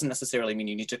 but that doesn't necessarily mean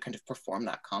you need to kind of perform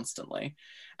that constantly.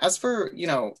 As for, you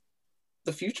know,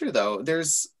 the future though,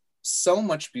 there's so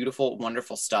much beautiful,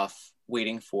 wonderful stuff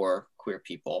waiting for queer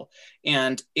people.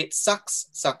 And it sucks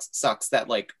that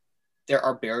like there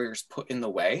are barriers put in the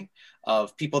way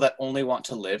of people that only want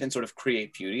to live and sort of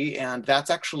create beauty. And that's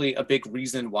actually a big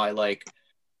reason why like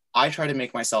I try to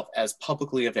make myself as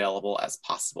publicly available as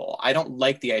possible. I don't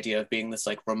like the idea of being this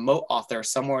like remote author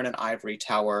somewhere in an ivory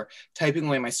tower, typing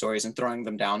away my stories and throwing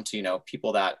them down to, you know,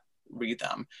 people that read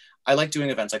them. I like doing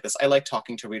events like this. I like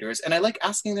talking to readers and I like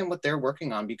asking them what they're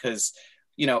working on because,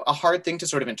 you know, a hard thing to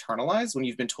sort of internalize when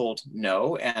you've been told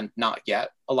no and not yet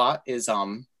a lot is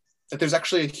that there's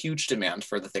actually a huge demand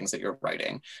for the things that you're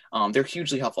writing. They're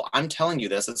hugely helpful. I'm telling you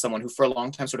this as someone who for a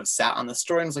long time sort of sat on this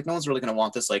story and was like, no one's really gonna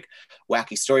want this like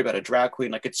wacky story about a drag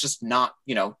queen. Like it's just not,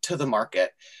 you know, to the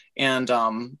market. And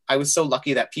I was so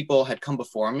lucky that people had come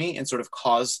before me and sort of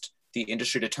caused the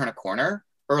industry to turn a corner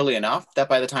early enough that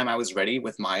by the time I was ready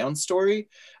with my own story,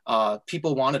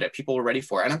 people wanted it, people were ready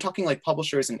for it. And I'm talking like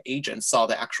publishers and agents saw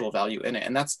the actual value in it.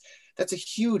 And that's a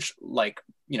huge, like,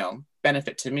 you know,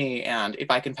 benefit to me. And if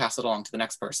I can pass it along to the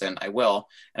next person, I will.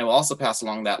 And I will also pass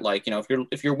along that, like, you know,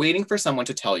 if you're waiting for someone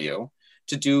to tell you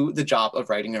to do the job of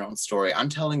writing your own story, I'm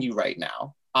telling you right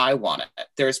now, I want it.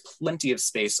 There's plenty of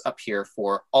space up here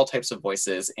for all types of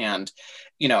voices. And,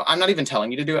 you know, I'm not even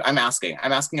telling you to do it. I'm asking,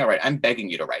 all right, I'm begging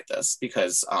you to write this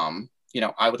because, you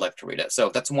know, I would like to read it. So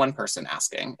that's one person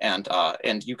asking. And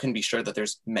you can be sure that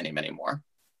there's many, many more.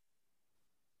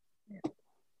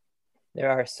 There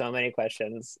are so many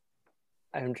questions.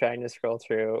 I'm trying to scroll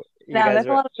through. There's a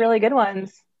lot of really good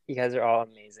ones. You guys are all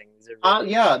amazing. These are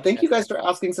really thank you guys for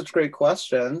asking such great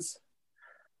questions.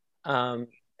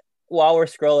 While we're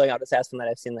scrolling, I'll just ask one that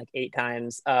I've seen like 8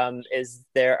 times. Are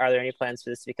there any plans for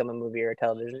this to become a movie or a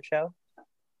television show?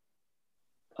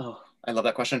 Oh, I love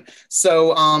that question.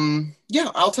 So,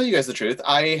 yeah, I'll tell you guys the truth.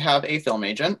 I have a film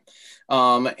agent,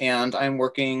 and I'm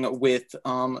working with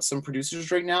some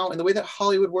producers right now. And the way that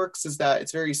Hollywood works is that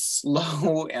it's very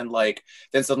slow and like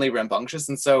then suddenly rambunctious.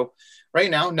 And so,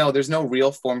 right now, no, there's no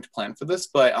real formed plan for this.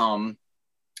 But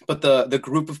the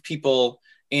group of people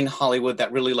in Hollywood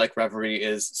that really like Reverie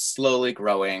is slowly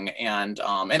growing, and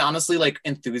honestly, like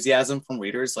enthusiasm from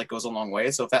readers like goes a long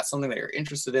way. So if that's something that you're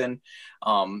interested in,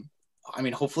 I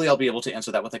mean, hopefully I'll be able to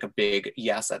answer that with like a big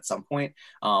yes at some point.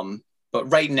 But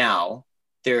right now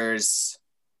there's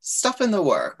stuff in the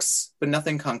works, but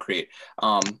nothing concrete.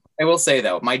 I will say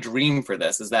though, my dream for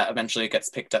this is that eventually it gets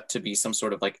picked up to be some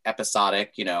sort of like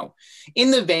episodic, you know,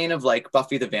 in the vein of like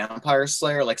Buffy the Vampire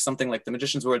Slayer, like something like The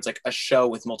Magician's Where it's like a show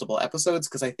with multiple episodes.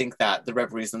 Cause I think that the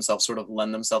Reveries themselves sort of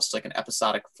lend themselves to like an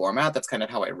episodic format. That's kind of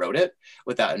how I wrote it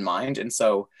with that in mind. And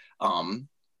so, and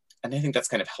I think that's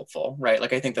kind of helpful, right?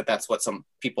 Like, I think that that's what some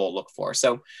people look for.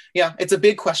 So yeah, it's a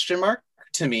big question mark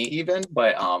to me even,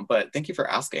 but thank you for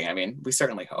asking. I mean, we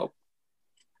certainly hope.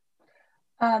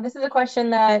 This is a question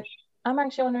that I'm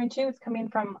actually wondering too. It's coming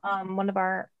from one of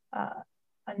our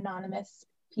anonymous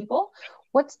people.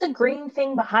 What's the green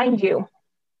thing behind you?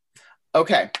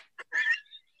 Okay.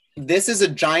 This is a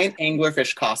giant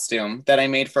anglerfish costume that I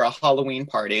made for a Halloween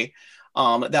party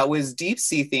that was deep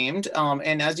sea themed.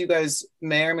 And as you guys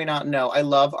may or may not know, I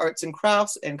love arts and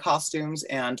crafts and costumes.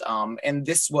 And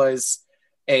this was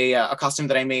a costume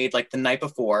that I made like the night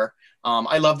before.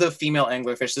 I love the female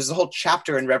anglerfish. There's a whole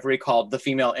chapter in Reverie called The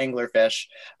Female Anglerfish.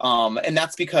 And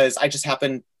that's because I just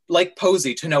happen, like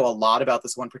Posey, to know a lot about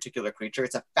this one particular creature.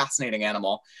 It's a fascinating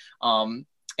animal.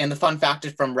 And the fun fact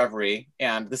from Reverie,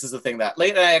 and this is the thing that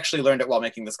I actually learned it while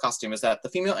making this costume, is that the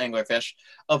female anglerfish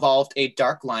evolved a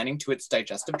dark lining to its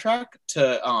digestive tract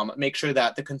to make sure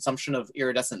that the consumption of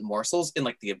iridescent morsels in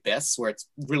like the abyss, where it's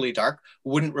really dark,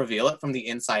 wouldn't reveal it from the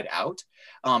inside out.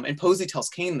 And Posey tells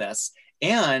Kane this,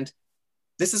 and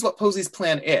this is what Posey's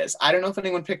plan is. I don't know if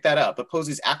anyone picked that up, but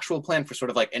Posey's actual plan for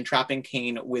sort of like entrapping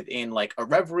Kane within like a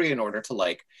reverie in order to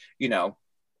like, you know,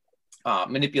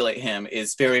 manipulate him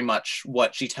is very much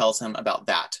what she tells him about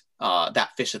that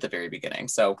fish at the very beginning.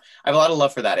 So I have a lot of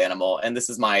love for that animal, and this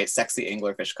is my sexy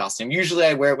anglerfish costume. Usually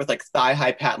I wear it with like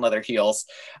thigh-high patent leather heels,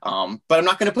 but I'm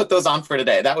not going to put those on for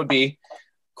today. That would be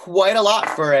quite a lot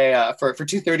for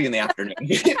 2:30 in the afternoon.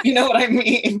 You know what I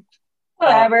mean?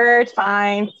 Whatever, it's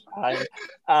fine.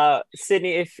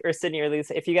 Sydney or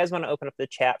Lisa, if you guys want to open up the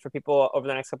chat for people over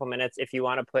the next couple minutes, if you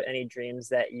want to put any dreams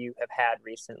that you have had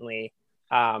recently,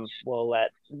 we'll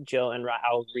let Jill and Ryan,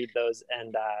 I'll read those,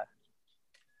 and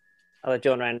I'll let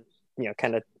Jill and Ryan,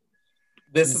 kind of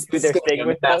This is their thing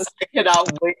with those. I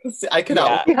cannot wait to see. I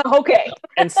cannot. Yeah, okay.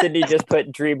 And Sydney just put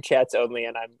dream chats only,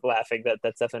 and I'm laughing that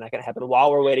that's definitely not going to happen.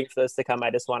 While we're waiting for those to come, I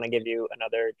just want to give you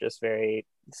another just very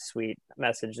sweet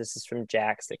message. This is from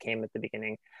Jax that came at the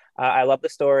beginning. I love the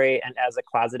story, and as a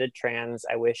closeted trans,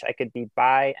 I wish I could be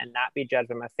bi and not be judged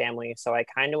by my family, so I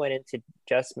kind of went into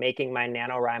just making my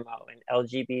NaNoWriMo an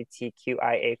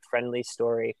LGBTQIA friendly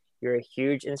story. You're a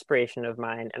huge inspiration of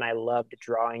mine, and I loved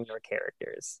drawing your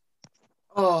characters.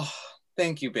 Oh,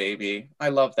 thank you, baby. I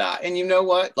love that. And you know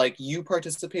what? Like, you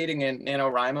participating in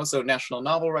NaNoWriMo, so National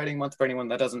Novel Writing Month, for anyone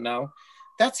that doesn't know,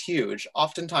 that's huge.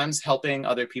 Oftentimes, helping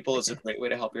other people is a great way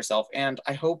to help yourself. And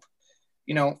I hope,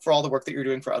 for all the work that you're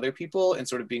doing for other people and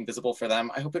sort of being visible for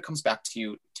them, I hope it comes back to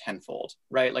you tenfold,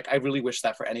 right? Like, I really wish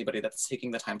that for anybody that's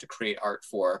taking the time to create art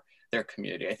for their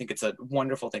community. I think it's a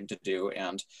wonderful thing to do,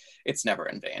 and it's never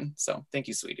in vain. So thank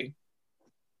you, sweetie.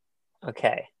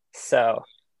 Okay, so...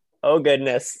 oh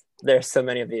goodness, there's so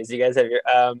many of these. You guys have your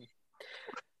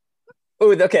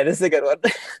okay, this is a good one.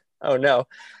 Oh no.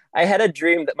 I had a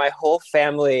dream that my whole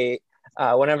family,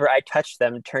 whenever I touched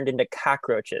them, turned into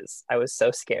cockroaches. I was so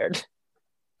scared.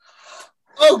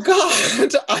 Oh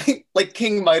God. I like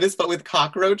King Midas, but with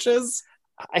cockroaches.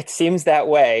 It seems that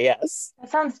way, yes. That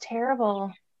sounds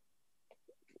terrible.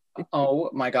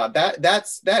 Oh my God.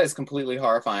 That is completely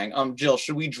horrifying. Jill,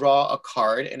 should we draw a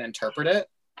card and interpret it?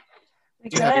 We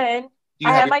could. I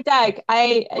have my deck.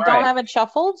 I don't have it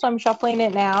shuffled, so I'm shuffling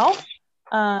it now.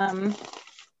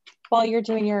 While you're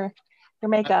doing your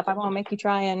makeup, I won't make you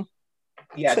try and.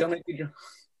 Yeah, don't make me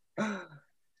draw.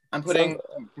 I'm putting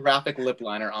graphic lip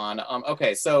liner on.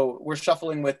 Okay, so we're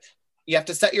shuffling with. You have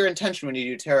to set your intention when you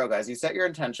do tarot, guys. You set your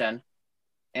intention,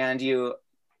 and you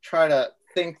try to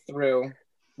think through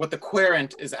what the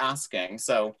querent is asking.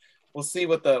 So. We'll see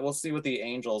what the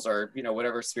angels or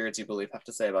whatever spirits you believe have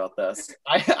to say about this.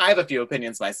 I have a few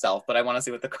opinions myself, but I want to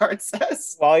see what the card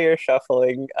says. While you're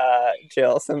shuffling,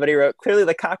 Jill, somebody wrote, clearly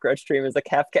the cockroach dream is a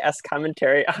Kafkaesque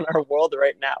commentary on our world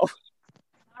right now.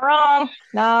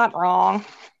 Not wrong.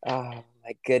 Oh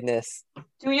my goodness.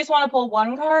 Do we just want to pull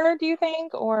one card, do you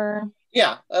think, or?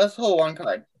 Yeah, let's pull one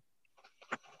card.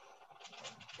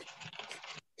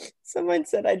 Someone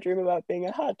said I dream about being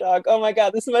a hot dog. Oh my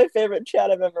God, this is my favorite chat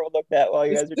I've ever looked at while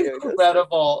you guys are doing this.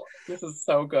 Incredible. This is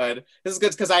so good. This is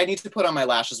good because I need to put on my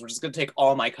lashes, which is going to take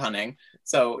all my cunning.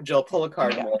 So, Jill, pull a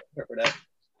card and we'll interpret it.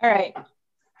 All right.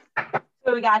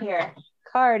 What we got here?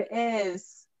 Card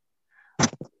is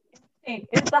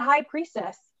it's the High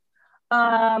Priestess.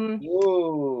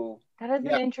 Ooh. That is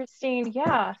an interesting,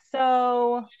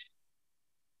 So,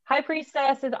 High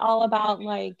Priestess is all about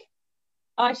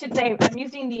I should say I'm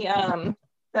using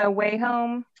the Way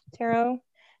Home Tarot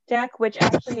deck, which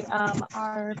actually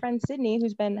our friend Sydney,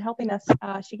 who's been helping us,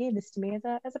 she gave this to me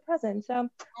as a present. So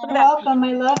welcome,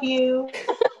 I love you.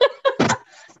 So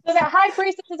that High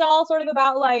Priestess is all sort of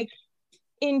about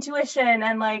intuition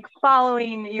and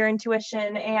following your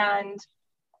intuition. And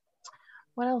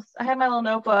what else? I have my little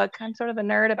notebook. I'm sort of a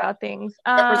nerd about things.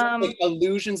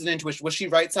 Illusions and intuition. Was she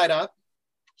right side up?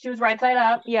 She was right side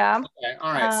up. Yeah. Okay.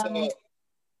 All right. So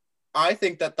I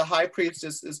think that the High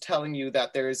Priestess is telling you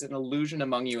that there is an illusion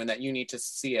among you and that you need to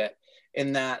see it,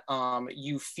 in that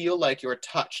you feel like your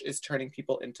touch is turning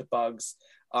people into bugs,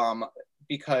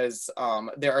 because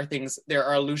there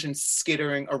are illusions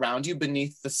skittering around you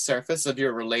beneath the surface of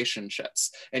your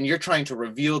relationships, and you're trying to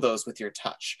reveal those with your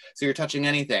touch. So you're touching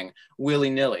anything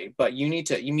willy-nilly, but you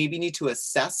maybe need to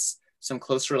assess some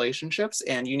close relationships,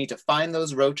 and you need to find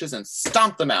those roaches and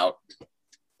stomp them out.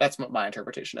 That's what my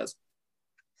interpretation is.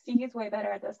 See, he's way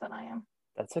better at this than I am.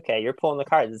 That's okay. You're pulling the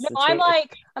cards. No, I'm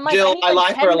like, Jill, I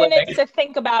need 10 minutes to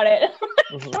think about it.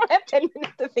 I don't have 10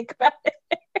 minutes to think about it.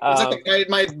 Okay.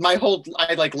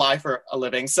 I lie for a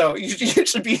living, so you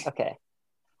should be okay.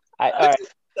 All right.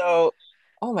 So,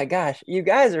 oh my gosh, you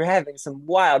guys are having some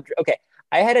wild. Okay,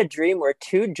 I had a dream where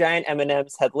two giant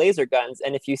M&Ms had laser guns,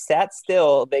 and if you sat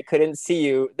still, they couldn't see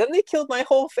you. Then they killed my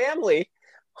whole family.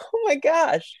 Oh my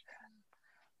gosh.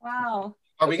 Wow.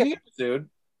 Are we gonna get sued?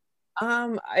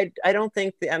 I don't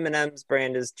think the M&M's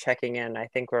brand is checking in. I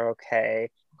think we're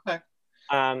okay. Okay.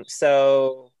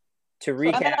 So to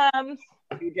recap,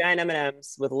 two giant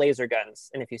M&Ms with laser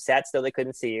guns, and if you sat still, they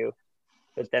couldn't see you.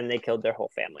 But then they killed their whole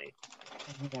family.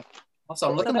 Also,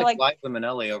 I'm looking like Liza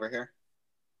Minnelli over here.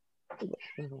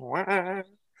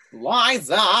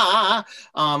 Liza.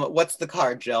 What's the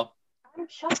card, Jill? I'm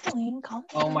shuffling.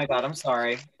 Oh my God, I'm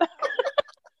sorry.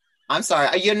 I'm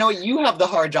sorry. You know, you have the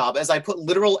hard job as I put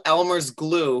literal Elmer's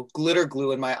glue, glitter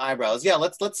glue in my eyebrows. Yeah,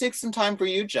 let's take some time for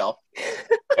you, Jill.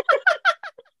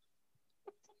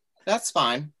 That's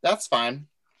fine. That's fine.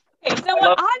 Okay, so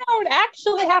I don't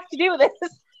actually have to do this.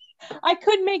 I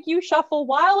could make you shuffle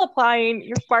while applying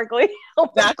your sparkly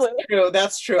Elmer's glue. True.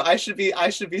 That's true. I should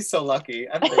be so lucky.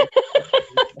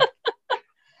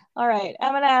 All right,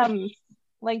 M&M's,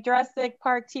 like Jurassic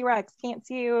Park T-Rex. Can't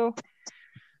see you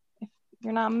if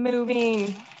you're not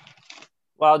moving.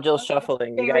 While Jill's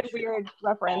shuffling, you guys weird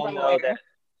reference. all know that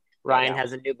Ryan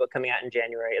has a new book coming out in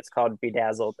January. It's called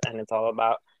Bedazzled, and it's all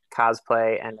about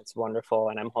cosplay, and it's wonderful.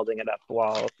 And I'm holding it up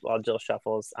while Jill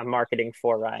shuffles. I'm marketing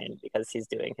for Ryan because he's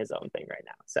doing his own thing right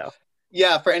now. So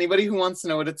yeah, for anybody who wants to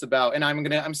know what it's about, and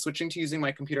I'm switching to using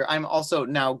my computer. I'm also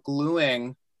now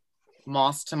gluing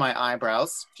moss to my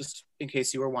eyebrows, just in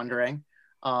case you were wondering.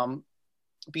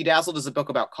 Bedazzled is a book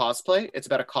about cosplay. It's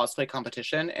about a cosplay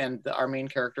competition, and our main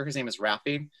character, his name is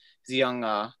Raffi. He's a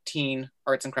young teen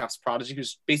arts and crafts prodigy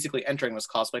who's basically entering this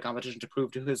cosplay competition to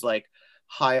prove to his like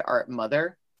high art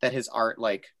mother that his art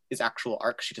like is actual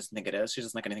art, because she doesn't think it is. She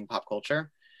doesn't like anything pop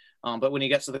culture. But when he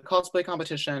gets to the cosplay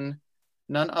competition,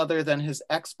 none other than his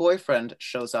ex-boyfriend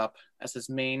shows up as his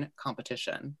main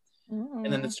competition.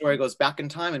 And then the story goes back in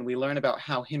time, and we learn about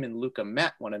how him and Luca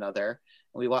met one another.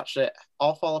 And we watch it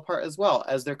all fall apart as well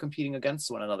as they're competing against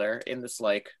one another in this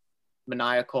like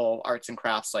maniacal arts and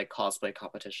crafts like cosplay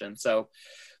competition. So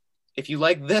if you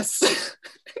like this,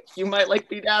 you might like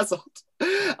Bedazzled.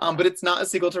 But it's not a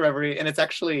sequel to Reverie, and it's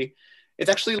actually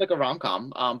like a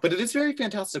rom-com. But it is very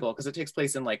fantastical because it takes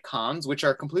place in like cons, which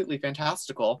are completely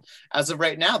fantastical. As of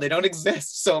right now, they don't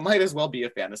exist, so it might as well be a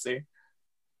fantasy.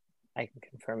 I can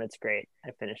confirm it's great.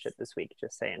 I finished it this week,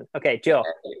 just saying. Okay, Jill,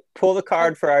 pull the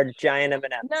card for our giant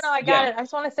M&Ms. No, I got it. I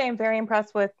just want to say I'm very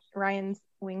impressed with Ryan's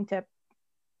wingtip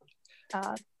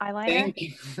eyeliner. Thank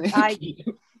you. Thank you.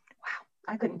 Wow,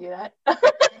 I couldn't do that.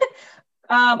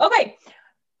 Okay,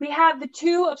 we have the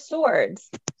Two of Swords.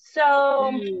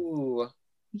 So,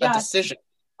 a decision.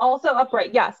 Also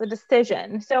upright, yes, a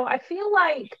decision. So I feel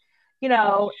like, you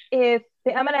know, if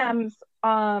the M&Ms,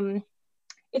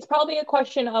 it's probably a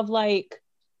question of like,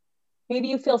 maybe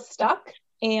you feel stuck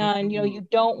and, you know, you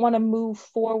don't want to move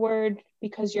forward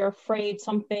because you're afraid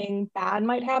something bad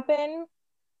might happen,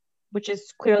 which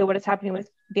is clearly what is happening with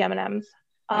the M&Ms.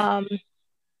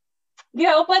 You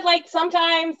know, but like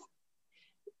sometimes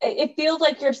it feels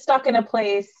like you're stuck in a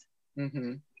place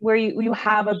where you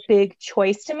have a big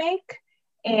choice to make,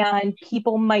 and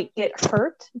people might get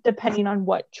hurt depending on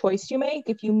what choice you make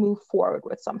if you move forward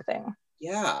with something.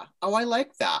 Yeah. Oh, I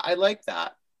like that. I like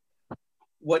that.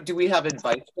 What do we have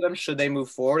advice for them? Should they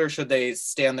move forward or should they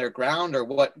stand their ground, or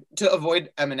what to avoid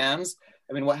M&Ms?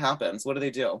 I mean, what happens? What do they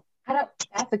do?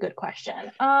 That's a good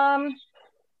question.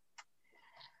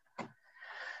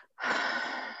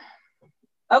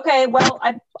 Okay, well,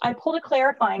 I pulled a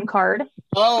clarifying card.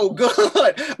 Oh, good.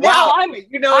 Wow.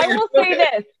 Now, I will say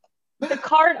this. The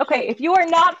card, okay, if you are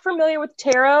not familiar with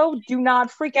tarot, do not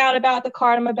freak out about the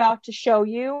card I'm about to show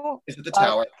you. Is it the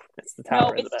Tower? It's the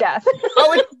Tower. No, it's Death.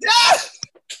 Oh, it's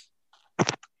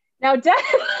Death! Now,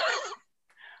 Death,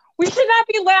 we should not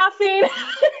be laughing,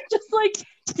 just like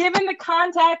given the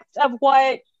context of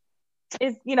what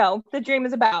is, you know, the dream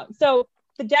is about. So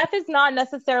the death is not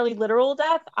necessarily literal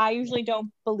death. I usually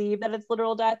don't believe that it's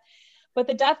literal death, but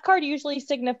the Death card usually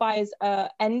signifies a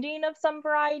ending of some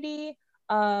variety,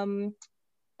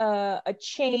 a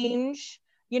change,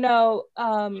 you know,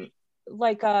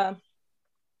 like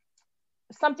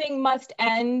something must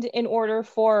end in order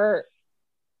for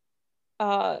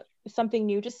something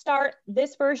new to start.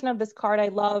 This version of this card I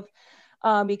love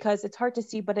because it's hard to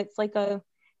see, but it's like a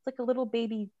little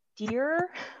baby deer,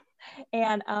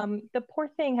 and the poor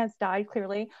thing has died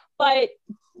clearly, but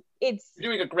it's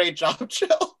You're doing a great job,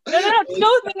 Jill. No, just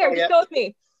go with me here. Just go with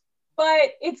me.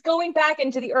 But it's going back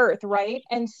into the earth, right?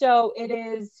 And so it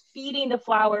is feeding the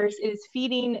flowers, it is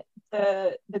feeding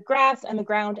the grass and the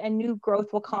ground, and new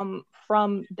growth will come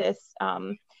from this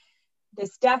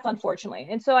this death, unfortunately.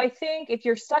 And so I think if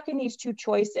you're stuck in these two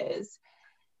choices,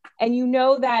 and you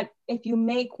know that if you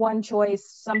make one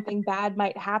choice, something bad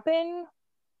might happen,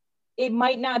 it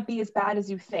might not be as bad as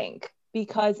you think,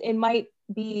 because it might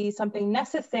be something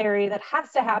necessary that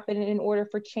has to happen in order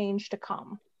for change to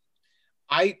come.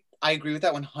 I agree with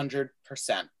that 100%.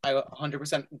 I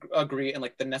 100% agree. And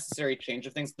like the necessary change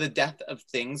of things, the death of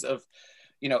things, of,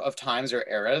 you know, of times or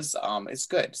eras is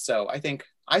good. So I think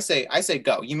I say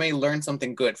go. You may learn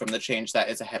something good from the change that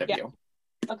is ahead of you.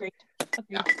 Agreed.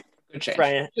 Yeah. Good change.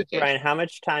 Ryan, Good change. Ryan, how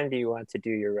much time do you want to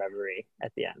do your reverie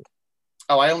at the end?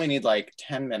 Oh, I only need like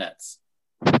 10 minutes.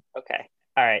 Okay.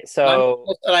 All right. So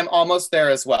I'm almost there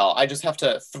as well. I just have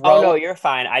to throw. Oh no, you're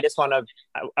fine. I just want to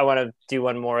I want to do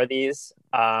one more of these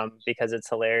because it's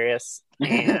hilarious.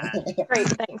 And Great,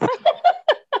 thanks.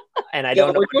 and I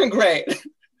don't know, we're doing great.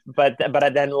 but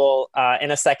then we'll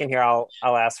in a second here I'll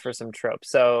ask for some tropes.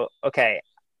 So okay,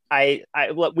 I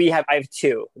have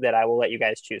two that I will let you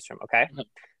guys choose from. Okay,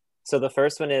 so the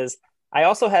first one is I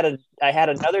had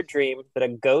another dream that a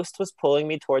ghost was pulling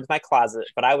me towards my closet,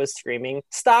 but I was screaming,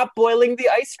 "Stop boiling the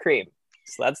ice cream!"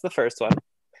 So that's the first one.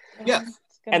 Yeah.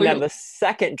 And then the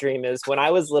second dream is when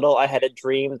I was little, I had a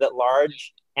dream that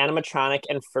large animatronic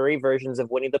and furry versions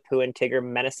of Winnie the Pooh and Tigger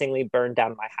menacingly burned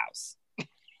down my house.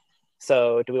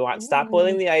 So do we want Stop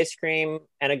Boiling the Ice Cream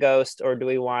and a ghost, or do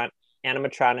we want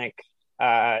animatronic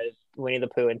Winnie the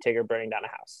Pooh and Tigger burning down a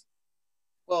house?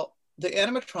 Well, the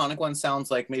animatronic one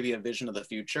sounds like maybe a vision of the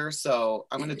future, so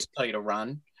I'm going to tell you to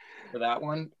run for that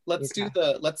one. Let's do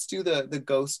the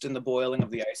ghost and the boiling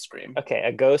of the ice cream. Okay,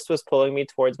 a ghost was pulling me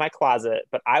towards my closet,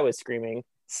 but I was screaming,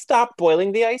 "Stop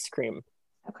boiling the ice cream!"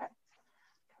 Okay.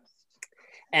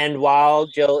 And while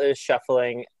Jill is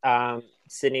shuffling,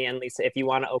 Sydney and Lisa, if you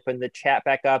want to open the chat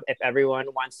back up, if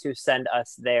everyone wants to send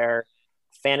us their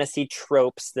fantasy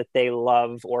tropes that they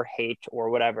love or hate or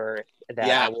whatever,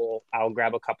 that I'll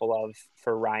grab a couple of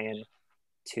for Ryan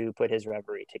to put his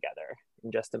reverie together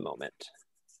in just a moment.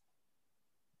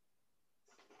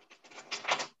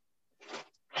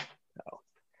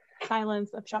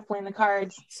 Silence of shuffling the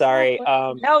cards. Sorry.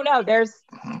 No, there's.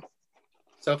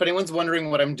 So if anyone's wondering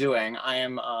what I'm doing, I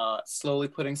am slowly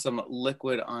putting some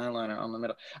liquid eyeliner on the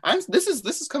middle. This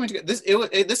is coming together.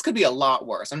 This could be a lot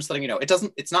worse. I'm just letting you know.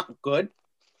 It's not good,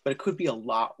 but it could be a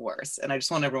lot worse. And I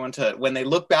just want everyone to, when they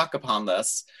look back upon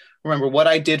this, remember what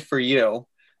I did for you.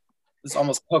 This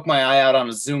almost poked my eye out on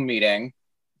a Zoom meeting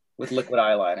with liquid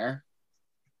eyeliner.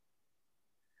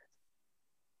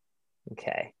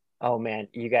 Okay. Oh man,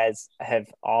 you guys have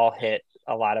all hit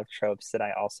a lot of tropes that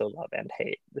I also love and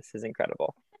hate. This is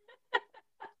incredible.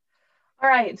 All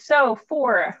right, so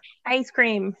for ice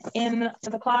cream in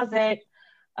the closet,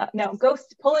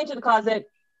 ghost pulling to the closet,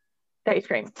 the ice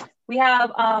cream. We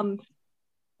have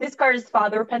this card is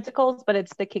Father of Pentacles, but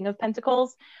it's the King of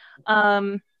Pentacles.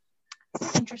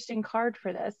 Interesting card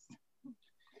for this.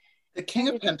 The King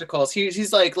of Pentacles.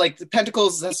 He's like the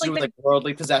Pentacles has to do with like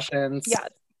worldly possessions. Yeah.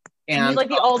 And he's like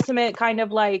the ultimate kind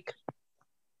of like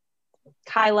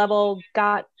high level,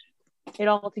 got it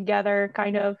all together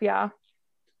kind of, yeah.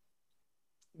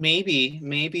 Maybe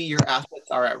your assets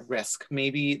are at risk.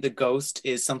 Maybe the ghost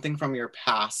is something from your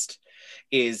past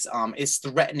is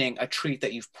threatening a treat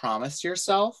that you've promised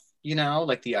yourself,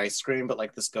 like the ice cream, but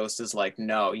like this ghost is like,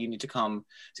 no, you need to come.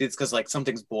 See, it's because like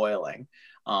something's boiling.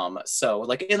 So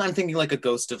like, and I'm thinking like a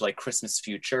ghost of like Christmas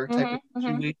future type of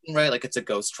situation, right? Like it's a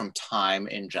ghost from time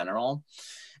in general.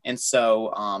 And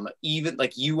so even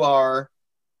like you are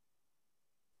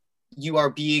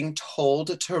being told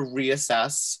to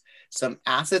reassess some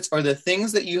assets or the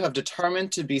things that you have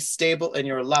determined to be stable in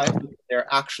your life,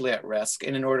 they're actually at risk.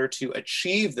 And in order to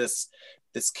achieve this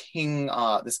king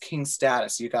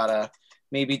status, you gotta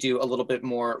maybe do a little bit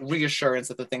more reassurance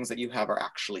that the things that you have are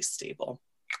actually stable.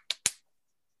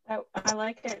 I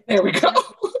like it. There we go.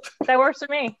 That works for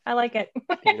me. I like it.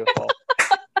 Beautiful.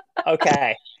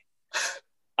 Okay.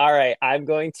 All right. I'm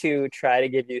going to try to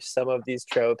give you some of these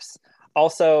tropes.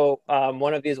 Also,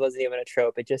 one of these wasn't even a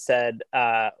trope. It just said,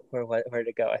 where'd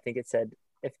it go? I think it said,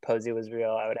 if Posey was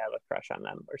real, I would have a crush on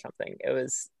them or something. It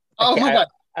was, oh my God.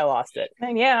 I lost it.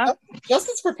 Yeah.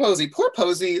 Justice for Posey. Poor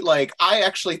Posey. Like, I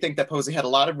actually think that Posey had a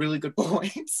lot of really good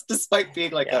points, despite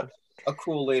being like a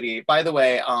cool lady. By the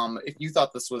way, if you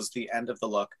thought this was the end of the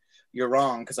look, you're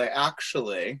wrong, because I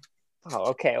actually...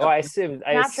 Oh, okay. Well, I assumed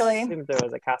there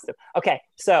was a costume. Okay,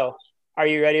 so are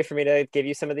you ready for me to give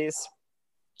you some of these?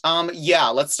 Yeah,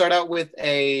 let's start out with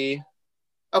okay,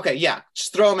 yeah,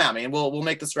 just throw them at me and we'll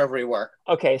make this reverie work.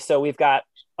 Okay, so we've got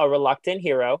a reluctant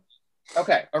hero.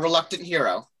 Okay, a reluctant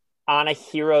hero. On a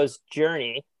hero's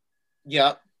journey.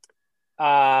 Yep.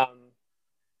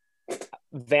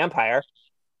 Vampire.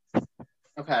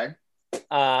 Okay.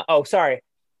 Sorry.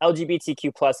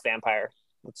 LGBTQ plus vampire.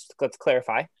 Let's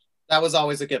clarify. That was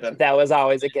always a given.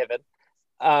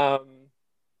 Well,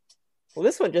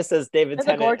 this one just says David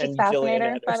Tennant and Gillian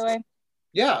Anderson. By the way.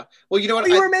 Yeah. Well, you know what?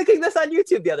 You were making this on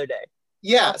YouTube the other day.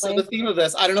 Yeah. So the theme of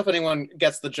this, I don't know if anyone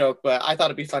gets the joke, but I thought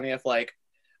it'd be funny if like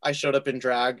I showed up in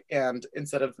drag and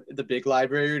instead of the big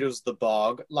library, it was the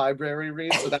bog library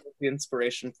read. So that was the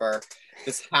inspiration for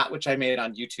this hat, which I made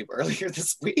on YouTube earlier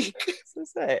this week.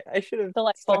 I should have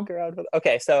stuck around for.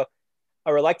 Okay, so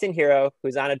a reluctant hero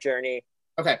who's on a journey.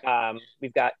 Okay.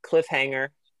 We've got Cliffhanger.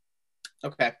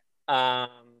 Okay.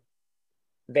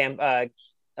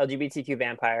 LGBTQ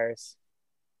vampires.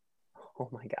 Oh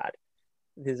my god,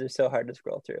 these are so hard to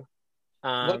scroll through.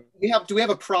 Do we have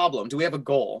a problem? Do we have a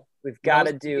goal? We've got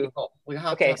to do.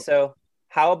 Okay, so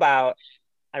how about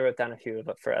I wrote down a few of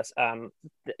it for us.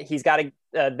 He's got a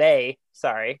they.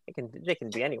 Sorry, they can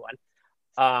be anyone.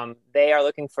 They are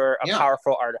looking for a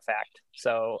powerful artifact,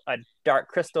 so a dark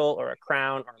crystal or a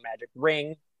crown or a magic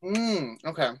ring.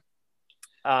 Okay.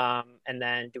 And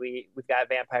then we've got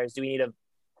vampires. Do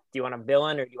you want a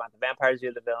villain, or do you want the vampires to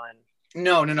be the villain?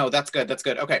 No, that's good.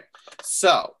 Okay,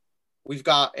 so we've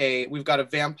got a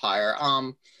vampire.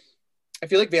 I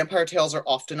feel like vampire tales are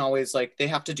often always like they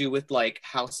have to do with like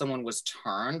how someone was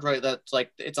turned, right? That's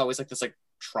like it's always like this like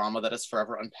trauma that is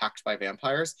forever unpacked by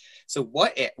vampires. So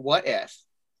what if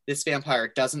this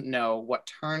vampire doesn't know what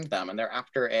turned them, and they're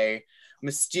after a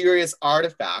mysterious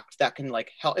artifact that can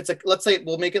like help? It's like, let's say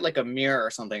we'll make it like a mirror or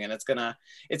something, and it's gonna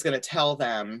tell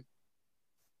them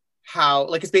how,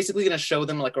 like, it's basically going to show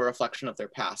them like a reflection of their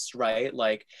past, right?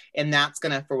 Like, and that's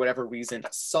going to, for whatever reason,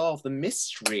 solve the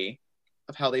mystery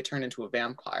of how they turn into a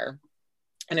vampire.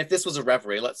 And if this was a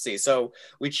reverie, let's see. So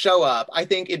we'd show up. I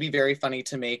think it'd be very funny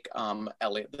to make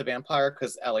Elliot the vampire,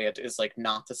 because Elliot is like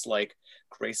not this like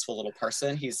graceful little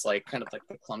person. He's like kind of like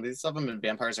the clumsiest of them, and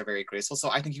vampires are very graceful.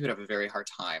 So I think he would have a very hard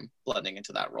time blending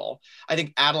into that role. I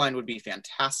think Adeline would be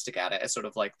fantastic at it as sort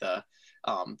of like the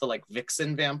like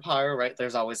vixen vampire, right?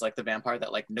 There's always like the vampire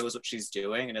that like knows what she's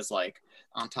doing and is like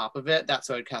on top of it. That's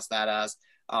what I'd cast that as.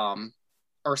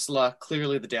 Ursula,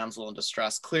 clearly the damsel in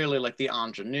distress, clearly like the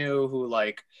ingenue who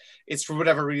like it's for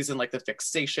whatever reason like the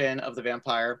fixation of the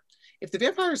vampire. If the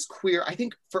vampire is queer, I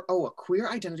think a queer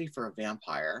identity for a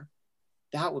vampire,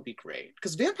 that would be great,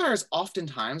 because vampires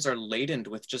oftentimes are laden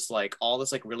with just like all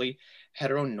this like really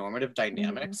heteronormative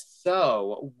dynamics.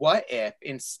 So what if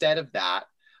instead of that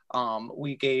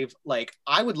we gave like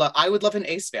I would love an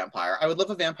ace vampire. I would love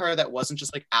a vampire that wasn't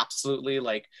just like absolutely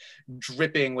like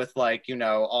dripping with like, you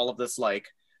know, all of this like,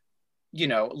 you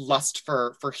know, lust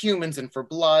for humans and for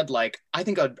blood. Like I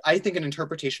think an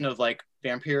interpretation of like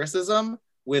vampiricism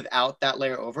without that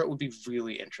layer over it would be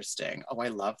really interesting. Oh, I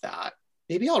love that.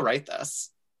 Maybe I'll write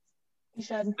this. You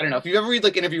should. I don't know if you ever read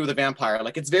like Interview with a Vampire,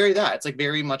 like it's very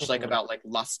much like about like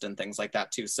lust and things like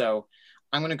that too. So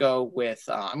I'm gonna go with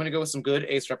some good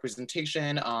ace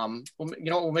representation.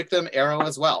 We'll make them arrow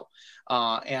as well,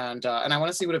 and I want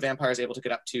to see what a vampire is able to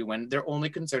get up to when they're only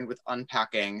concerned with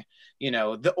unpacking, you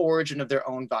know, the origin of their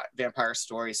own vampire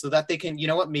story, so that they can, you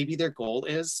know what, maybe their goal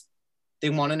is they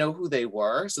want to know who they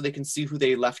were so they can see who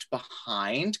they left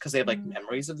behind, because they have like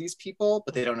memories of these people,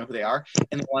 but they don't know who they are.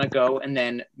 And they want to go and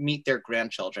then meet their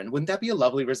grandchildren. Wouldn't that be a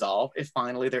lovely resolve if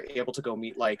finally they're able to go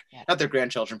meet like, not their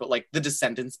grandchildren, but like the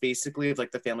descendants basically of like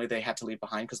the family they had to leave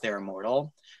behind because they're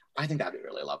immortal? I think that'd be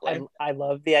really lovely. I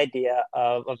love the idea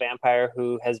of a vampire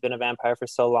who has been a vampire for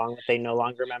so long that they no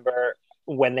longer remember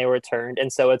when they were turned.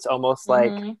 And so it's almost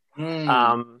like,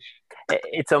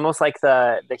 it's almost like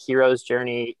the hero's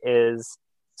journey is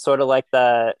sort of like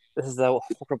this is a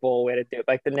horrible way to do it,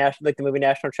 like the movie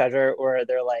National Treasure, where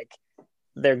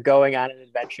they're going on an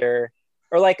adventure,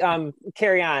 or like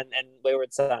Carry On and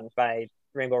Wayward Son by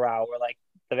Rainbow Rowell, where like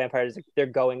the vampires, they're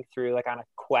going through like on a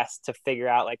quest to figure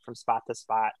out like from spot to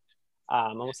spot,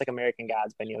 almost like American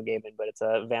Gods by Neil Gaiman, but it's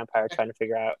a vampire trying to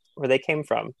figure out where they came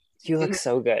from. You look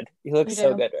so good. You look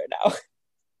so good right now.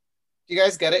 You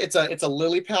guys get it? It's a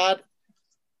lily pad.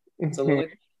 It's a lily.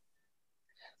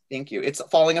 Thank you. It's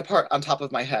falling apart on top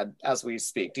of my head as we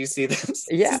speak. Do you see this?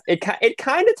 Yeah, it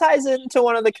kind of ties into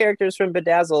one of the characters from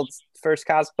Bedazzled's first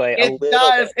cosplay.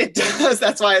 It does.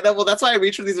 That's why I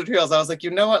reached for these materials. I was like,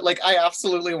 you know what? Like, I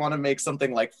absolutely want to make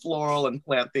something like floral and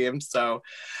plant themed. So,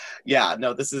 yeah,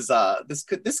 no, this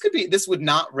would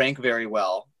not rank very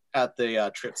well at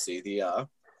the Tripsy,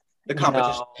 the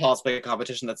competition, cosplay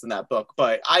competition that's in that book.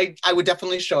 But I would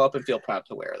definitely show up and feel proud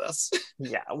to wear this.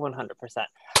 Yeah,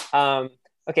 100%.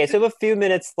 Okay, so we have a few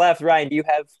minutes left. Ryan, do you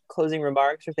have closing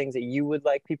remarks or things that you would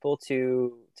like people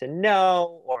to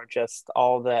know, or just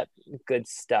all that good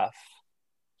stuff?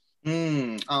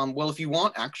 Well, if you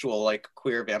want actual like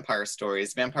queer vampire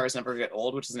stories, Vampires Never Get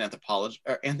Old, which is an anthology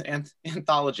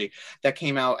that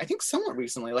came out, I think, somewhat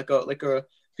recently, like a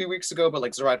few weeks ago, but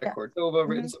like Zoraida Cordova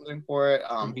written something for it.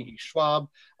 V.E. Schwab.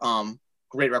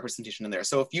 Great representation in there.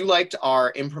 So if you liked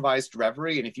our improvised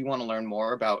reverie, and if you want to learn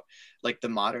more about like the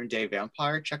modern day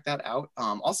vampire, check that out.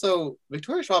 Also,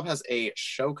 Victoria Schwab has a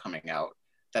show coming out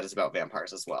that is about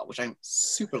vampires as well, which I'm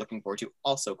super looking forward to,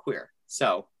 also queer.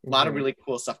 So a lot of really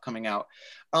cool stuff coming out.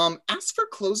 As for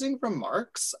closing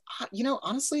remarks,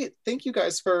 honestly, thank you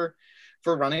guys for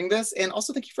for running this, and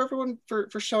also thank you for everyone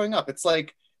for showing up. It's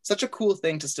like such a cool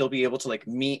thing to still be able to like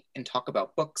meet and talk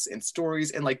about books and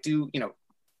stories and like do,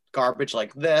 garbage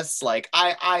like this. Like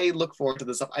I look forward to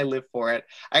this stuff. I live for it.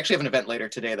 I actually have an event later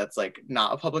today that's like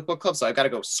not a public book club, so I've got to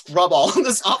go scrub all of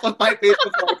this off of my face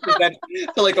before I present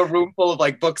to like a room full of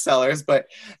like booksellers. But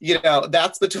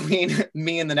that's between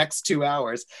me and the next 2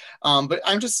 hours. But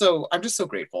I'm just so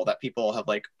grateful that people have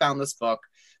like found this book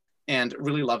and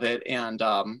really love it. And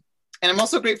I'm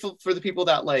also grateful for the people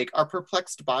that like are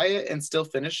perplexed by it and still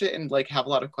finish it and like have a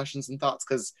lot of questions and thoughts,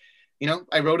 because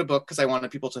I wrote a book because I wanted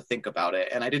people to think about it,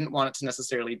 and I didn't want it to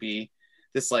necessarily be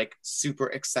this like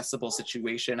super accessible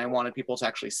situation. I wanted people to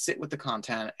actually sit with the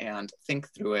content and think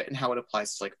through it and how it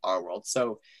applies to like our world.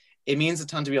 So it means a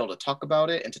ton to be able to talk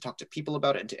about it and to talk to people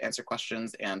about it and to answer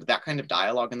questions, and that kind of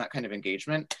dialogue and that kind of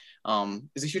engagement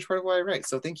is a huge part of why I write.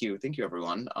 So thank you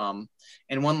everyone.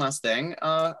 And one last thing,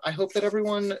 I hope that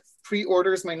everyone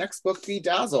pre-orders my next book,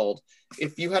 Bedazzled.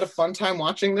 If you had a fun time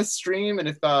watching this stream, and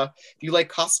if you like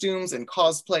costumes and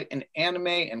cosplay and anime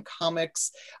and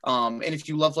comics, and if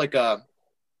you love like a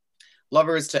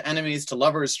lovers to enemies to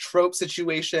lovers trope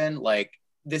situation, like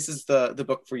this is the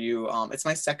book for you. It's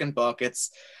my second book.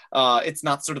 It's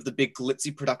not sort of the big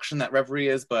glitzy production that Reverie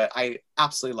is, but I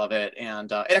absolutely love it.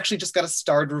 And it actually just got a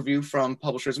starred review from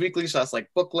Publishers Weekly, so that's like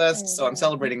book list. So I'm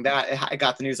celebrating that. I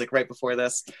got the news like right before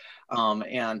this.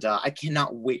 And I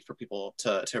cannot wait for people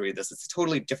to read this. It's a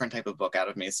totally different type of book out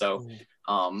of me. So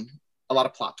a lot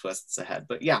of plot twists ahead,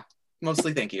 but yeah,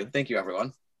 mostly thank you. Thank you,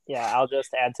 everyone. Yeah, I'll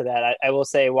just add to that. I will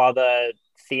say, while the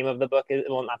theme of the book is,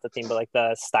 well, not the theme, but like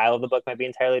the style of the book might be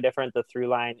entirely different, the through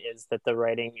line is that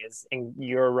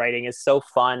your writing is so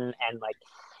fun, and like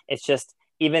it's just,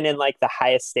 even in like the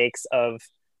highest stakes of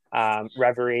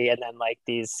Reverie and then like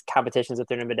these competitions that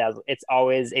they're in Bedazzled, it's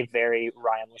always a very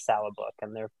Ryan LaSala book,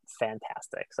 and they're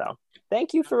fantastic. So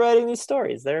thank you for writing these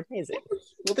stories. They're amazing.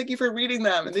 Well, thank you for reading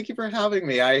them, and thank you for having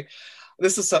me.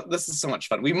 This is so much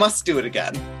fun. We must do it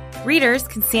again. Readers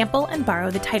can sample and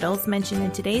borrow the titles mentioned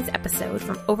in today's episode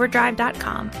from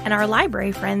Overdrive.com, and our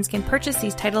library friends can purchase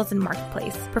these titles in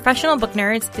Marketplace. Professional Book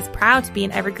Nerds is proud to be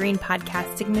an Evergreen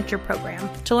Podcast signature program.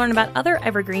 To learn about other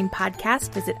Evergreen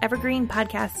podcasts, visit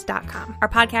evergreenpodcasts.com. Our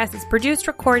podcast is produced,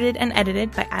 recorded, and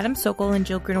edited by Adam Sokol and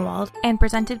Jill Grunewald, and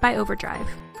presented by Overdrive.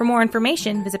 For more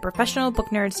information, visit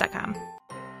professionalbooknerds.com.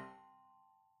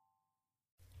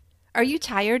 Are you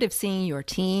tired of seeing your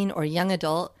teen or young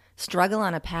adult struggle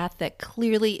on a path that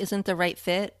clearly isn't the right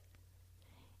fit?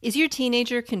 Is your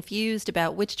teenager confused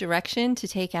about which direction to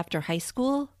take after high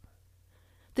school?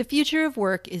 The future of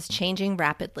work is changing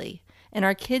rapidly, and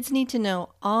our kids need to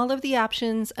know all of the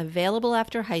options available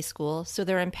after high school so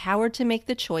they're empowered to make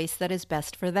the choice that is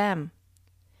best for them.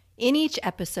 In each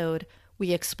episode,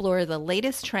 we explore the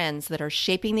latest trends that are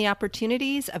shaping the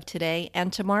opportunities of today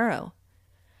and tomorrow.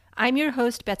 I'm your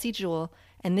host, Betsy Jewell,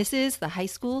 and this is the High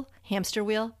School Hamster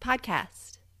Wheel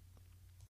Podcast.